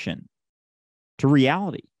connection to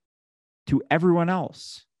reality, to everyone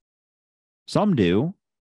else. Some do,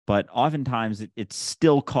 but oftentimes it's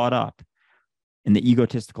still caught up in the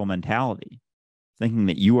egotistical mentality, thinking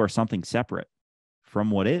that you are something separate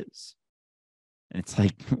from what is. And it's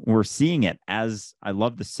like we're seeing it as, I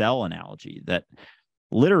love the cell analogy, that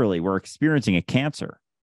literally we're experiencing a cancer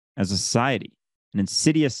as a society, an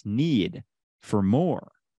insidious need for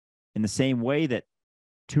more, in the same way that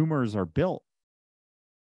tumors are built.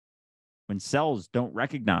 When cells don't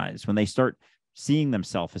recognize, when they start seeing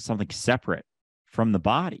themselves as something separate from the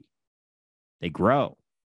body, they grow,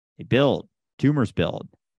 they build, tumors build,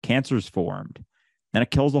 cancer's formed, then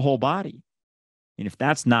it kills the whole body. And if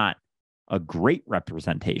that's not a great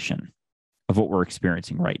representation of what we're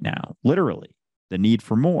experiencing right now, literally the need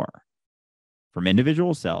for more from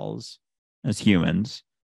individual cells as humans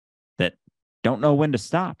that don't know when to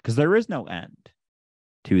stop, because there is no end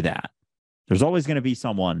to that. There's always going to be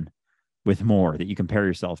someone with more that you compare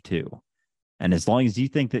yourself to. And as long as you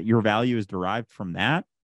think that your value is derived from that,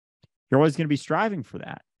 you're always going to be striving for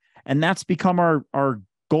that. And that's become our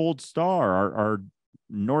gold star, our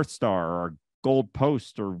North Star, our gold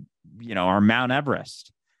post, or, our Mount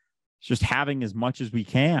Everest. It's just having as much as we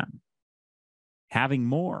can, having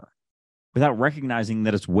more, without recognizing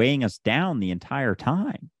that it's weighing us down the entire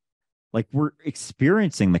time. Like, we're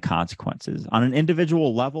experiencing the consequences on an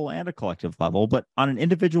individual level and a collective level, but on an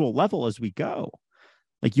individual level as we go.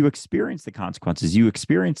 Like, you experience the consequences, you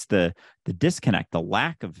experience the disconnect, the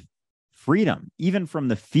lack of freedom, even from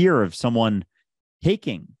the fear of someone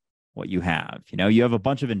taking what you have. You know, you have a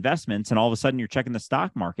bunch of investments and all of a sudden you're checking the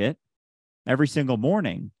stock market every single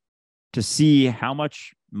morning to see how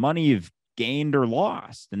much money you've gained or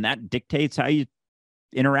lost. And that dictates how you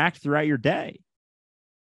interact throughout your day.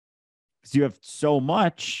 Because you have so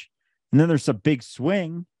much, and then there's a big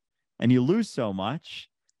swing and you lose so much.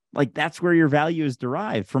 Like, that's where your value is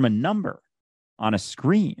derived, from a number on a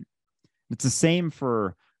screen. It's the same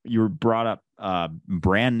for, you brought up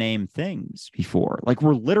brand name things before. Like,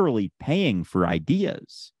 we're literally paying for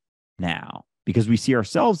ideas now because we see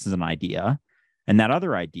ourselves as an idea, and that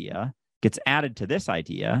other idea gets added to this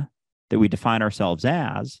idea that we define ourselves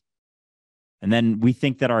as. And then we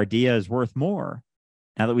think that our idea is worth more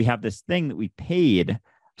now that we have this thing that we paid a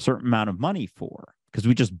certain amount of money for, because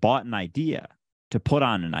we just bought an idea to put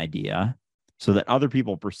on an idea so that other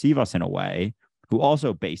people perceive us in a way, who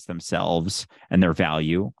also base themselves and their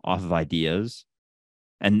value off of ideas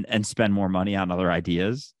and spend more money on other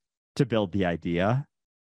ideas to build the idea.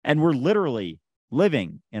 And we're literally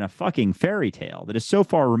living in a fucking fairy tale that is so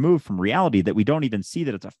far removed from reality that we don't even see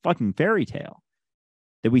that it's a fucking fairy tale.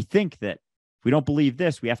 That we think that if we don't believe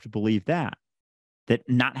this, we have to believe that. That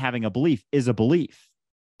not having a belief is a belief.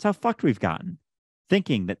 That's how fucked we've gotten.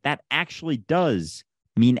 Thinking that that actually does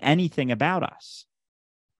mean anything about us.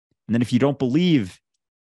 And then if you don't believe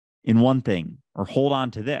in one thing or hold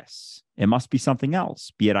on to this, it must be something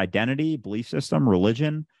else, be it identity, belief system,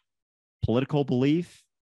 religion, political belief.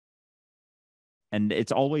 And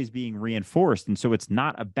it's always being reinforced. And so it's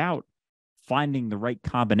not about finding the right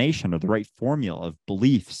combination or the right formula of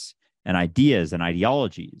beliefs and ideas and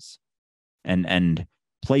ideologies and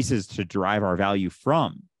places to derive our value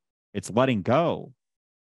from. It's letting go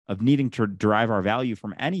of needing to derive our value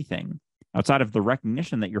from anything outside of the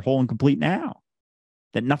recognition that you're whole and complete now,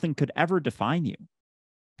 that nothing could ever define you,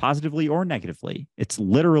 positively or negatively. It's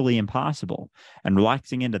literally impossible. And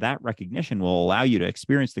relaxing into that recognition will allow you to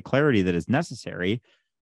experience the clarity that is necessary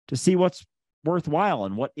to see what's worthwhile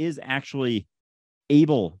and what is actually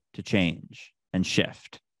able to change and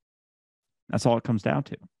shift. That's all it comes down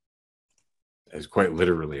to. That's quite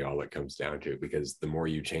literally all it comes down to, because the more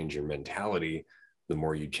you change your mentality, the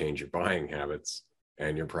more you change your buying habits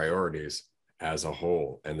and your priorities as a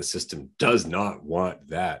whole. And the system does not want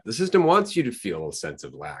that. The system wants you to feel a sense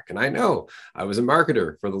of lack. And I know I was a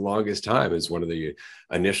marketer for the longest time. It's one of the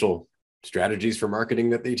initial strategies for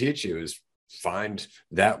marketing that they teach you is find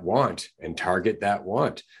that want and target that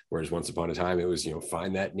want. Whereas once upon a time, it was,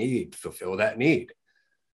 find that need, fulfill that need,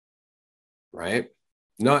 right?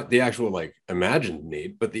 Not the actual like imagined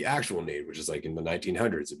need, but the actual need, which is like in the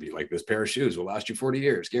 1900s, it'd be like, this pair of shoes will last you 40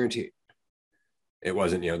 years, guaranteed. It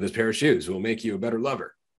wasn't, this pair of shoes will make you a better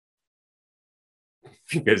lover.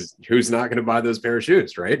 Because who's not going to buy those pair of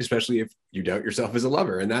shoes, right? Especially if you doubt yourself as a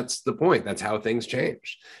lover. And that's the point. That's how things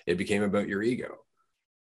changed. It became about your ego,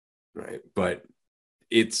 right? But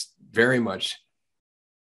it's very much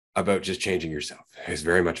about just changing yourself. It's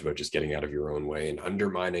very much about just getting out of your own way and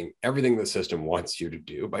undermining everything the system wants you to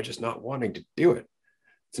do by just not wanting to do it.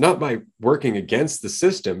 It's not by working against the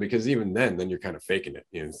system, because even then you're kind of faking it.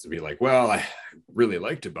 It's to be like, well, I really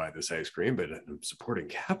like to buy this ice cream, but I'm supporting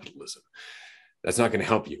capitalism. That's not going to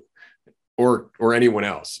help you or anyone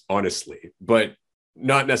else, honestly, but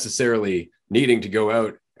not necessarily needing to go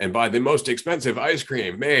out and buy the most expensive ice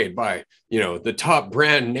cream made by, the top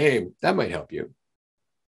brand name. That might help you.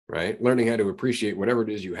 Right? Learning how to appreciate whatever it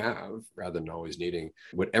is you have rather than always needing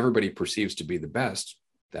what everybody perceives to be the best,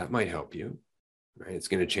 that might help you, right? It's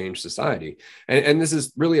going to change society. And this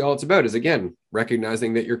is really all it's about, is again,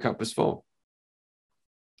 recognizing that your cup is full.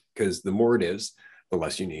 Because the more it is, the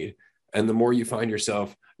less you need. And the more you find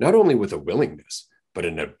yourself not only with a willingness, but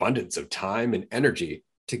an abundance of time and energy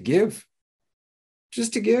to give,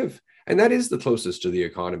 just to give. And that is the closest to the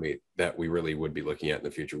economy that we really would be looking at in the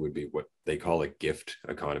future, would be what they call a gift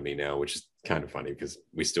economy now, which is kind of funny because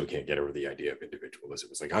we still can't get over the idea of individualism.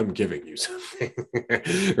 It's like, I'm giving you something,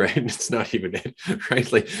 right? It's not even it,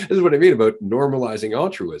 right? Like, this is what I mean about normalizing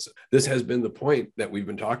altruism. This has been the point that we've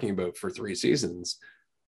been talking about for 3 seasons.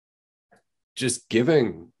 Just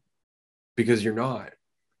giving because you're not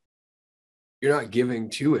giving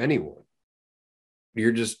to anyone.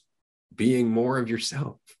 You're just being more of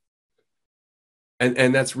yourself.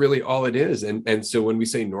 And that's really all it is. And so when we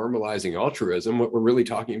say normalizing altruism, what we're really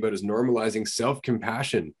talking about is normalizing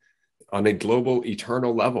self-compassion on a global,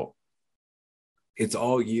 eternal level. It's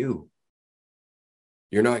all you.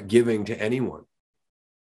 You're not giving to anyone,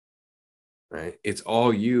 right? It's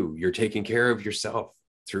all you. You're taking care of yourself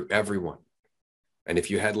through everyone. And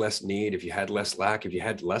if you had less need, if you had less lack, if you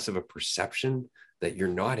had less of a perception that you're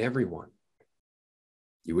not everyone,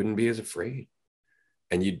 you wouldn't be as afraid.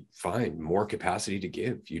 And you'd find more capacity to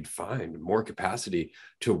give. You'd find more capacity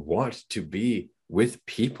to want to be with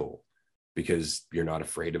people because you're not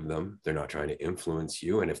afraid of them. They're not trying to influence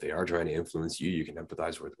you. And if they are trying to influence you, you can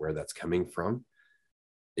empathize with where that's coming from.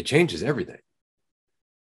 It changes everything.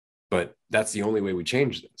 But that's the only way we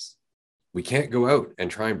change this. We can't go out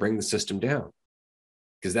and try and bring the system down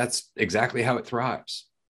because that's exactly how it thrives.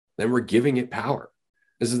 Then we're giving it power.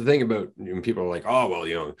 This is the thing about when people are like, oh,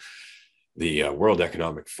 well, the World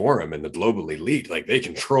Economic Forum and the global elite, like they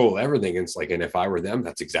control everything. And it's like, and if I were them,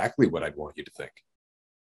 that's exactly what I'd want you to think.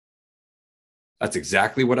 That's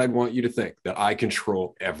exactly what I'd want you to think, that I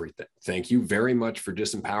control everything. Thank you very much for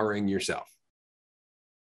disempowering yourself.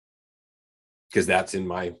 Because that's in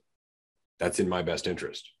my best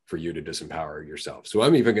interest for you to disempower yourself. So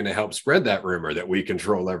I'm even going to help spread that rumor that we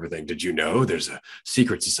control everything. Did you know there's a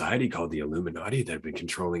secret society called the Illuminati that have been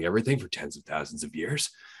controlling everything for tens of thousands of years?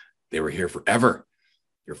 They were here forever.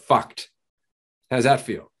 You're fucked. How does that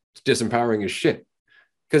feel? It's disempowering as shit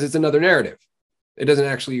because it's another narrative. It doesn't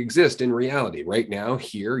actually exist in reality. Right now,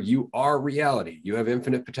 here, you are reality. You have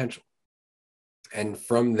infinite potential. And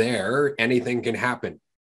from there, anything can happen.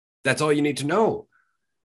 That's all you need to know.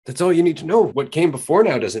 That's all you need to know. What came before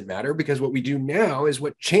now doesn't matter because what we do now is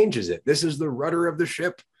what changes it. This is the rudder of the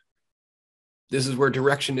ship. This is where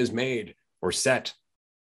direction is made or set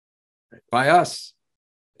by us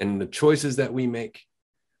and the choices that we make,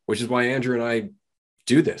 which is why Andrew and I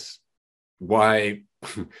do this. Why,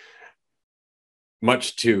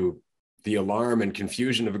 much to the alarm and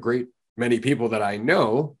confusion of a great many people that I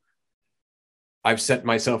know, I've set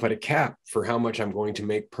myself at a cap for how much I'm going to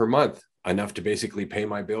make per month, enough to basically pay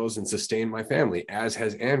my bills and sustain my family, as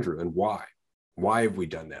has Andrew. And why? Why have we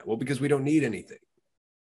done that? Well, because we don't need anything.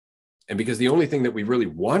 And because the only thing that we really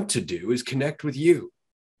want to do is connect with you.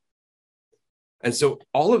 And so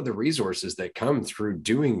all of the resources that come through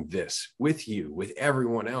doing this with you, with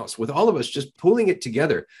everyone else, with all of us just pulling it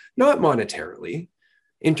together, not monetarily,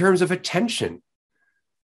 in terms of attention.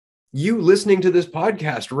 You listening to this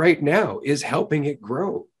podcast right now is helping it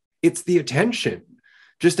grow. It's the attention.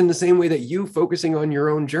 Just in the same way that you focusing on your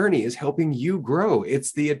own journey is helping you grow.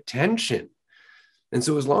 It's the attention. And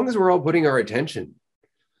so as long as we're all putting our attention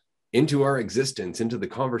into our existence, into the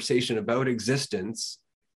conversation about existence,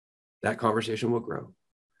 that conversation will grow.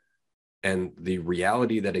 And the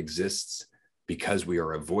reality that exists because we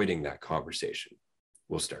are avoiding that conversation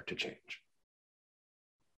will start to change.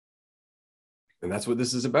 And that's what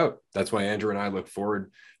this is about. That's why Andrew and I look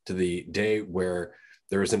forward to the day where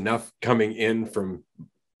there is enough coming in from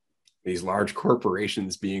these large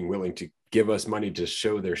corporations being willing to give us money to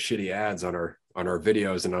show their shitty ads on our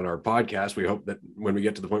videos and on our podcast. We hope that when we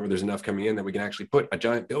get to the point where there's enough coming in that we can actually put a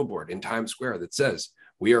giant billboard in Times Square that says,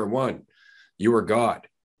 "We are one, you are God,"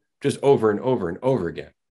 just over and over and over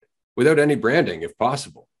again, without any branding, if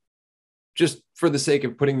possible, just for the sake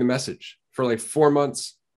of putting the message for like 4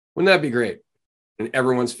 months. Wouldn't that be great? In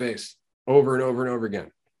everyone's face, over and over and over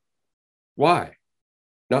again. Why?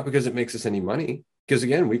 Not because it makes us any money, because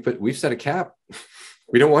again, we've set a cap.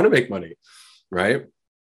 We don't want to make money, right?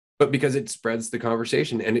 But because it spreads the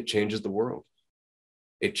conversation and it changes the world.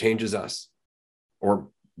 It changes us.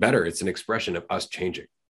 Or better, it's an expression of us changing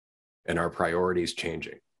and our priorities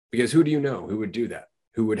changing. Because who do you know who would do that?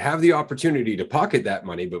 Who would have the opportunity to pocket that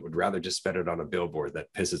money, but would rather just spend it on a billboard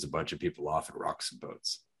that pisses a bunch of people off and rocks some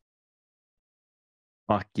boats?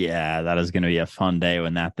 Fuck yeah, that is going to be a fun day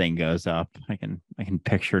when that thing goes up. I can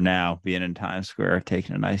picture now being in Times Square,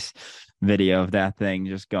 taking a nice video of that thing,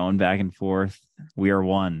 just going back and forth. We are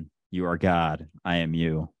one. You are God. I am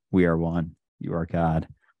you. We are one. You are God.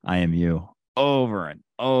 I am you. Over and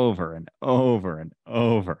over and over and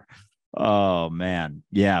over. Oh, man.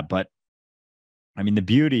 Yeah. But I mean, the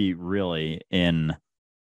beauty really in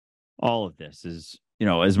all of this is,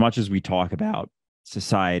 as much as we talk about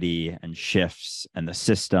society and shifts and the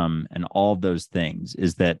system and all of those things,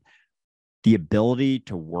 is that the ability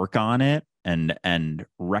to work on it and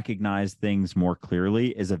recognize things more clearly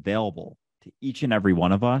is available to each and every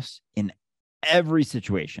one of us in every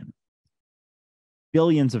situation.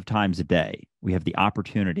 Billions of times a day, we have the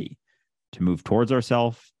opportunity to move towards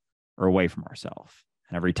ourselves or away from ourselves.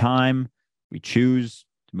 And every time we choose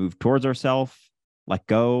to move towards ourselves, let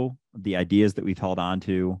go of the ideas that we've held on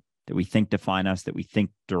to, that we think define us, that we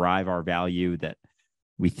think derive our value, that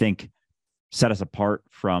we think set us apart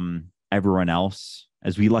from everyone else.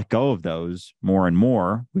 As we let go of those more and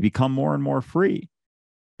more, we become more and more free,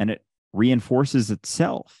 and it reinforces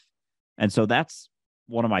itself. And so that's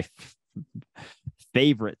one of my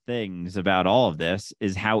favorite things about all of this,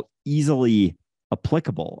 is how easily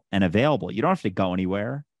applicable and available. You don't have to go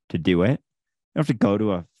anywhere to do it. You don't have to go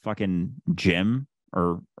to a fucking gym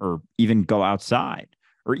or even go outside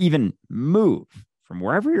or even move from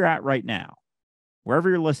wherever you're at right now, wherever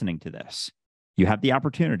you're listening to this. You have the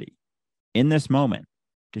opportunity in this moment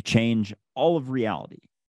to change all of reality.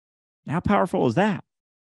 And how powerful is that?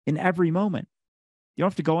 In every moment. You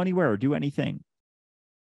don't have to go anywhere or do anything.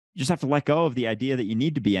 You just have to let go of the idea that you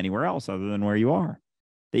need to be anywhere else other than where you are,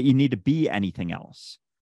 that you need to be anything else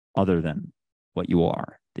other than what you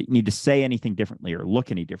are, that you need to say anything differently or look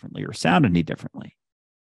any differently or sound any differently.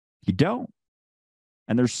 You don't.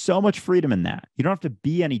 And there's so much freedom in that. You don't have to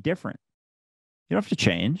be any different. You don't have to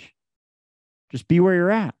change. Just be where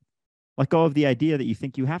you're at. Let go of the idea that you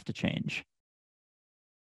think you have to change.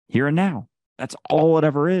 Here and now. That's all it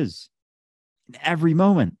ever is. In every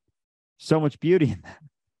moment. So much beauty in that.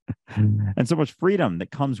 And so much freedom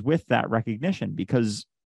that comes with that recognition, because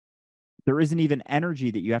there isn't even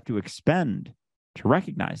energy that you have to expend to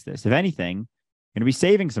recognize this. If anything, you're going to be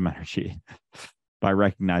saving some energy by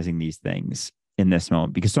recognizing these things in this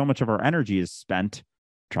moment, because so much of our energy is spent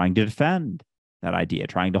trying to defend that idea,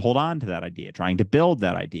 trying to hold on to that idea, trying to build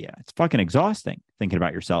that idea. It's fucking exhausting thinking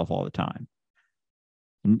about yourself all the time.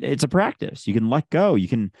 And it's a practice. You can let go. You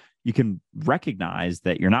can recognize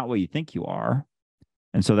that you're not what you think you are.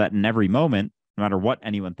 And so that in every moment, no matter what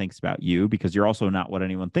anyone thinks about you, because you're also not what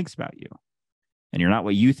anyone thinks about you, and you're not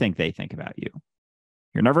what you think they think about you.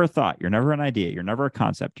 You're never a thought. You're never an idea. You're never a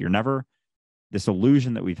concept. You're never this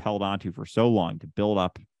illusion that we've held on to for so long to build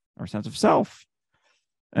up our sense of self.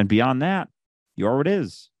 And beyond that, you are what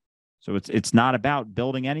is. So it's not about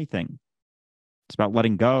building anything. It's about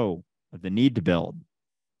letting go of the need to build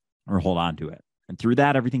or hold on to it. And through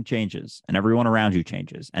that, everything changes and everyone around you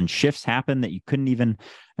changes and shifts happen that you couldn't even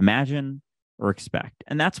imagine or expect.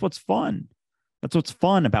 And that's what's fun. That's what's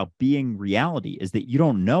fun about being reality, is that you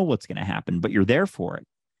don't know what's going to happen, but you're there for it.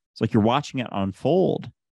 It's like you're watching it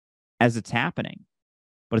unfold as it's happening,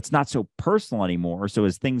 but it's not so personal anymore. So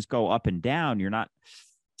as things go up and down, you're not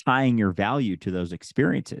tying your value to those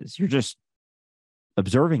experiences. You're just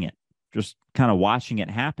observing it, just kind of watching it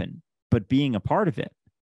happen, but being a part of it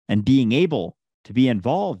and being able to be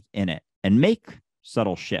involved in it and make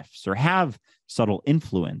subtle shifts or have subtle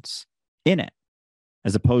influence in it,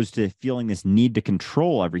 as opposed to feeling this need to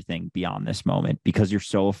control everything beyond this moment because you're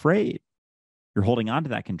so afraid. You're holding on to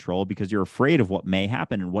that control because you're afraid of what may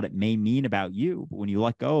happen and what it may mean about you. But when you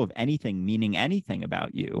let go of anything meaning anything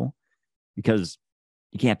about you, because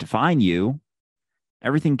you can't define you,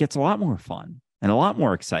 everything gets a lot more fun and a lot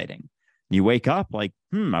more exciting. You wake up like,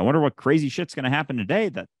 I wonder what crazy shit's going to happen today.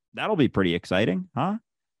 That'll be pretty exciting, huh?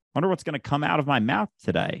 Wonder what's going to come out of my mouth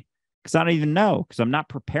today. Because I don't even know, because I'm not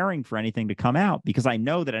preparing for anything to come out, because I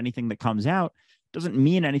know that anything that comes out doesn't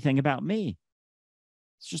mean anything about me.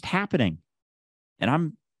 It's just happening. And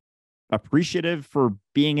I'm appreciative for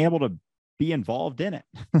being able to be involved in it.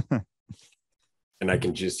 And I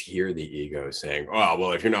can just hear the ego saying, oh,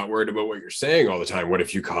 well, if you're not worried about what you're saying all the time, what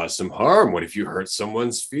if you cause some harm? What if you hurt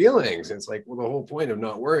someone's feelings? And it's like, well, the whole point of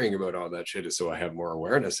not worrying about all that shit is so I have more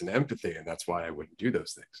awareness and empathy. And that's why I wouldn't do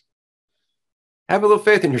those things. Have a little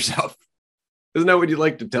faith in yourself. Isn't that what you'd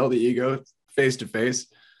like to tell the ego face to face?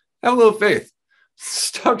 Have a little faith.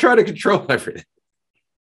 Stop trying to control everything.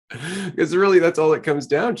 Because really, that's all it comes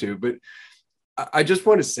down to. But I just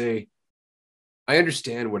want to say, I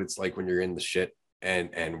understand what it's like when you're in the shit.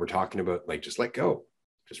 And we're talking about, like, just let go,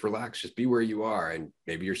 just relax, just be where you are. And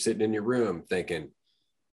maybe you're sitting in your room thinking,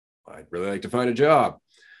 I'd really like to find a job.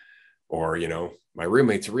 Or, my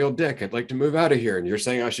roommate's a real dick. I'd like to move out of here. And you're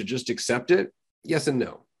saying I should just accept it? Yes and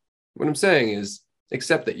no. What I'm saying is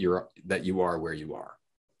accept that you are where you are,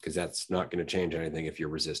 because that's not going to change anything if you're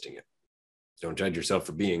resisting it. Don't judge yourself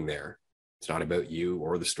for being there. It's not about you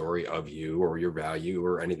or the story of you or your value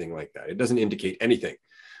or anything like that. It doesn't indicate anything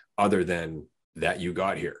other than that you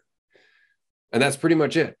got here. And that's pretty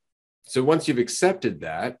much it. So once you've accepted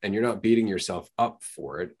that and you're not beating yourself up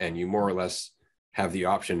for it, and you more or less have the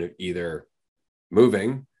option of either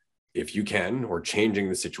moving if you can, or changing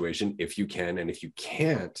the situation if you can, and if you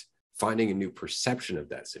can't, finding a new perception of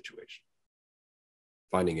that situation,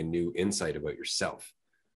 finding a new insight about yourself,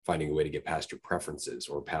 finding a way to get past your preferences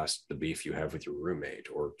or past the beef you have with your roommate,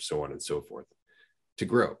 or so on and so forth, to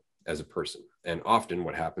grow as a person. And often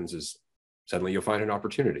what happens is suddenly you'll find an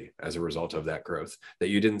opportunity as a result of that growth that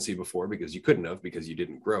you didn't see before because you couldn't have, because you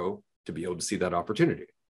didn't grow to be able to see that opportunity.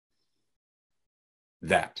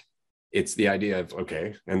 It's the idea of,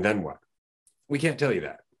 okay, and then what? We can't tell you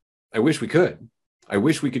that. I wish we could. I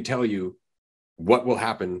wish we could tell you what will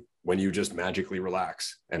happen when you just magically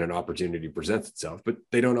relax and an opportunity presents itself, but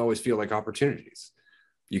they don't always feel like opportunities.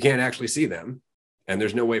 You can't actually see them. And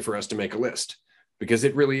there's no way for us to make a list because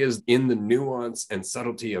it really is in the nuance and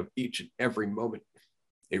subtlety of each and every moment.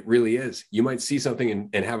 It really is. You might see something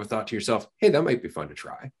and have a thought to yourself, hey, that might be fun to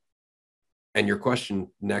try. And your question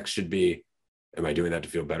next should be, am I doing that to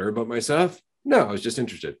feel better about myself? No, I was just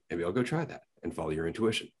interested. Maybe I'll go try that and follow your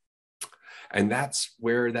intuition. And that's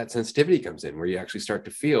where that sensitivity comes in, where you actually start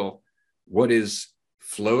to feel what is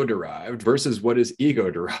flow derived versus what is ego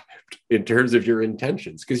derived in terms of your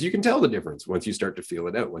intentions. Because you can tell the difference once you start to feel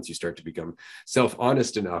it out, once you start to become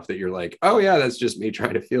self-honest enough that you're like, oh yeah, that's just me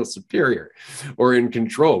trying to feel superior or in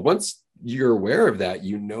control. Once you're aware of that,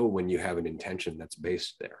 you know when you have an intention that's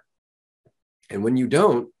based there. And when you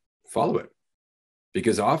don't, follow it.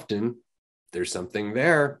 Because often there's something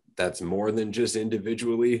there that's more than just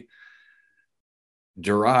individually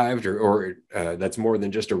derived or that's more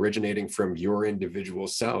than just originating from your individual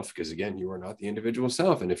self, because again, you are not the individual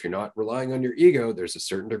self. And if you're not relying on your ego, there's a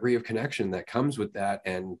certain degree of connection that comes with that,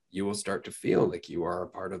 and you will start to feel like you are a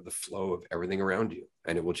part of the flow of everything around you,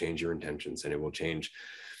 and it will change your intentions, and it will change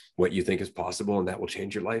what you think is possible, and that will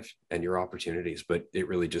change your life and your opportunities. But it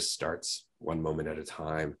really just starts one moment at a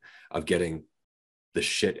time of getting the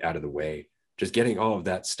shit out of the way, just getting all of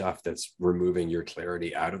that stuff that's removing your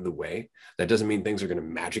clarity out of the way. That doesn't mean things are going to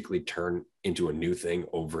magically turn into a new thing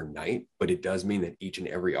overnight, but it does mean that each and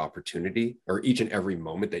every opportunity or each and every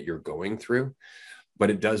moment that you're going through, but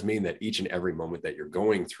it does mean that each and every moment that you're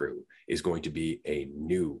going through is going to be a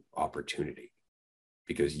new opportunity,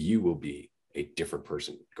 because you will be a different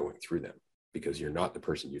person going through them, because you're not the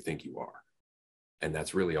person you think you are. And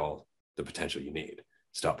that's really all the potential you need.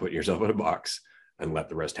 Stop putting yourself in a box and let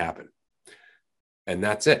the rest happen. And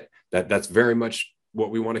that's it. That's very much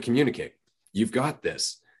what we want to communicate. You've got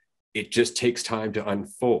this. It just takes time to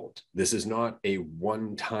unfold. This is not a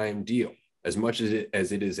one-time deal. As much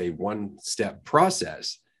as it is a one-step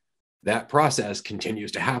process, that process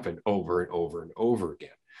continues to happen over and over and over again.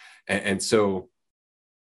 And so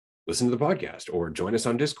listen to the podcast, or join us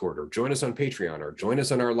on Discord, or join us on Patreon, or join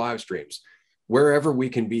us on our live streams. Wherever we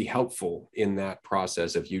can be helpful in that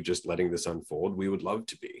process of you just letting this unfold, we would love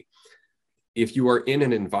to be. If you are in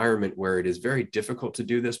an environment where it is very difficult to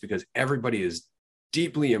do this because everybody is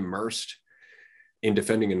deeply immersed in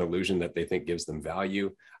defending an illusion that they think gives them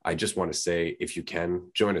value, I just want to say, if you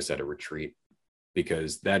can, join us at a retreat,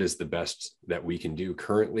 because that is the best that we can do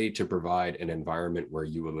currently to provide an environment where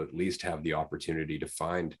you will at least have the opportunity to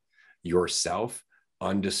find yourself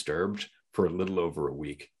undisturbed for a little over a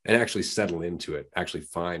week and actually settle into it, actually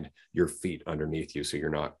find your feet underneath you so you're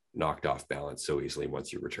not knocked off balance so easily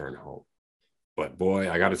once you return home. But boy,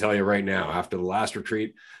 I got to tell you right now, after the last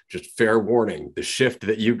retreat, just fair warning, the shift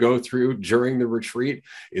that you go through during the retreat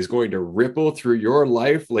is going to ripple through your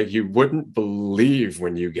life like you wouldn't believe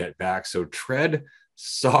when you get back. So tread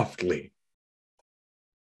softly.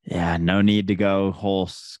 Yeah, no need to go whole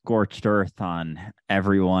scorched earth on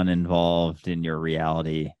everyone involved in your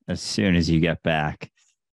reality as soon as you get back.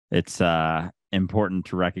 It's important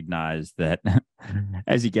to recognize that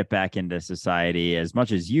as you get back into society, as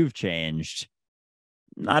much as you've changed,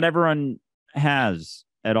 not everyone has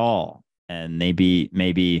at all, and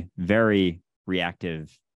maybe very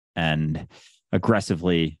reactive and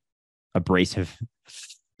aggressively abrasive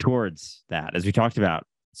towards that. As we talked about at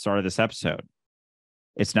the start of this episode,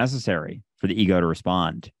 it's necessary for the ego to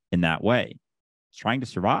respond in that way. It's trying to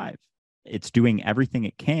survive. It's doing everything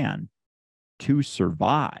it can to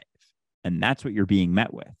survive. And that's what you're being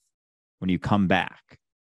met with when you come back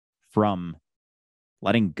from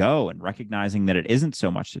letting go and recognizing that it isn't so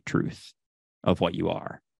much the truth of what you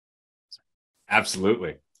are.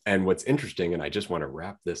 Absolutely. And what's interesting, and I just want to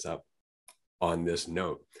wrap this up on this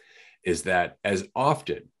note, is that as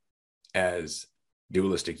often as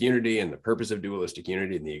dualistic unity and the purpose of dualistic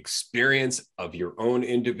unity and the experience of your own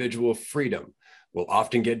individual freedom will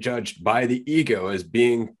often get judged by the ego as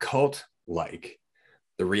being cult-like,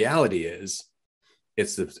 the reality is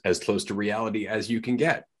it's as close to reality as you can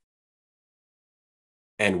get.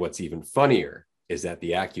 And what's even funnier is that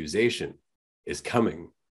the accusation is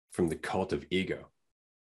coming from the cult of ego,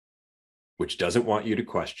 which doesn't want you to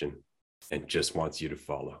question and just wants you to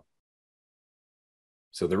follow.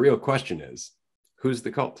 So the real question is, who's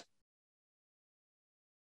the cult?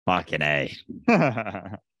 Fucking A.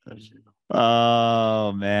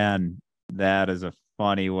 Oh, man. That is a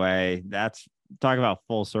funny way. That's talk about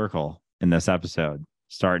full circle in this episode.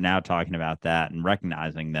 Starting out talking about that and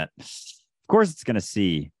recognizing that, of course, it's going to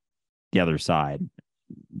see the other side,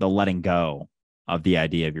 the letting go of the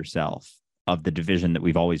idea of yourself, of the division that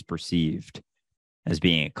we've always perceived as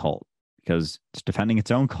being a cult, because it's defending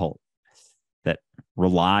its own cult that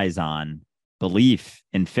relies on belief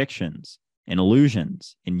in fictions, in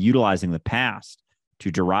illusions, in utilizing the past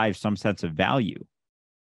to derive some sense of value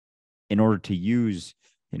in order to use,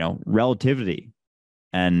 relativity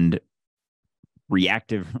and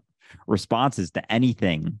reactive responses to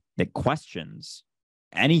anything that questions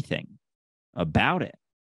anything about it.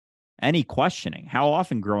 Any questioning. How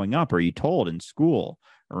often growing up are you told in school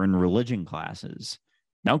or in religion classes,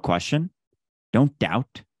 don't question, don't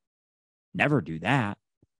doubt, never do that.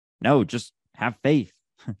 No, just have faith.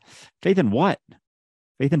 Faith in what?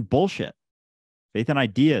 Faith in bullshit. Faith in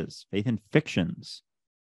ideas. Faith in fictions.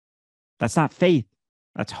 That's not faith.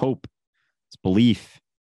 That's hope. It's belief.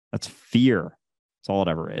 That's fear. That's all it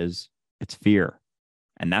ever is. It's fear.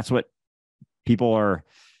 And that's what people are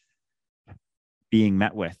being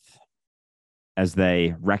met with as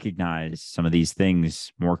they recognize some of these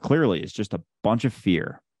things more clearly. It's just a bunch of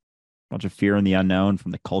fear in the unknown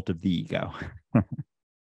from the cult of the ego.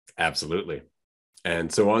 Absolutely.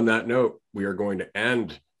 And so on that note, we are going to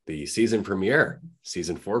end the season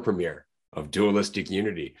 4 premiere of Dualistic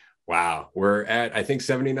Unity. Wow. We're at, I think,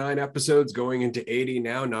 79 episodes, going into 80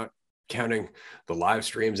 now, not counting the live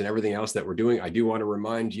streams and everything else that we're doing. I do want to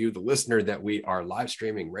remind you, the listener, that we are live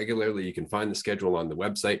streaming regularly. You can find the schedule on the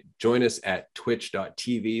website. Join us at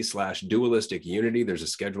twitch.tv/dualistic unity. There's a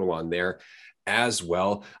schedule on there as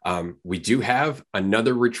well. We do have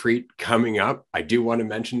another retreat coming up. I do want to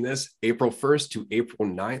mention this, April 1st to April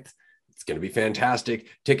 9th. It's going to be fantastic.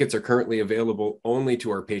 Tickets are currently available only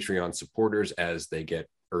to our Patreon supporters, as they get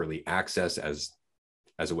early access as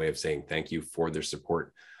a way of saying thank you for their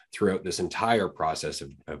support throughout this entire process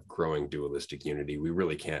of growing Dualistic Unity. We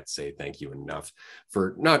really can't say thank you enough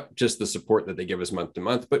for not just the support that they give us month to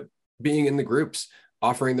month, but being in the groups,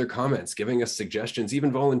 offering their comments, giving us suggestions,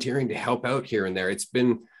 even volunteering to help out here and there. It's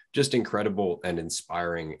been just incredible and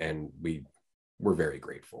inspiring, and we're very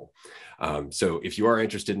grateful. So if you are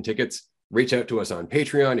interested in tickets, reach out to us on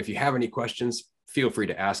Patreon. If you have any questions, feel free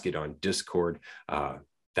to ask it on Discord.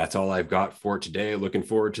 That's all I've got for today. Looking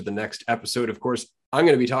forward to the next episode. Of course, I'm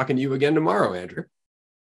going to be talking to you again tomorrow, Andrew.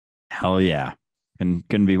 Hell yeah. And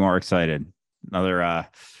couldn't be more excited. Another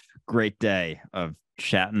great day of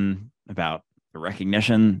chatting about the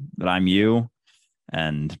recognition that I'm you,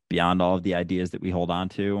 and beyond all of the ideas that we hold on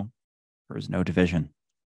to, there is no division.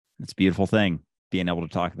 It's a beautiful thing, being able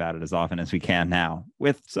to talk about it as often as we can now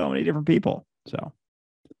with so many different people. So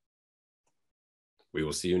we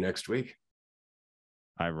will see you next week.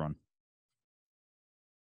 Bye, everyone.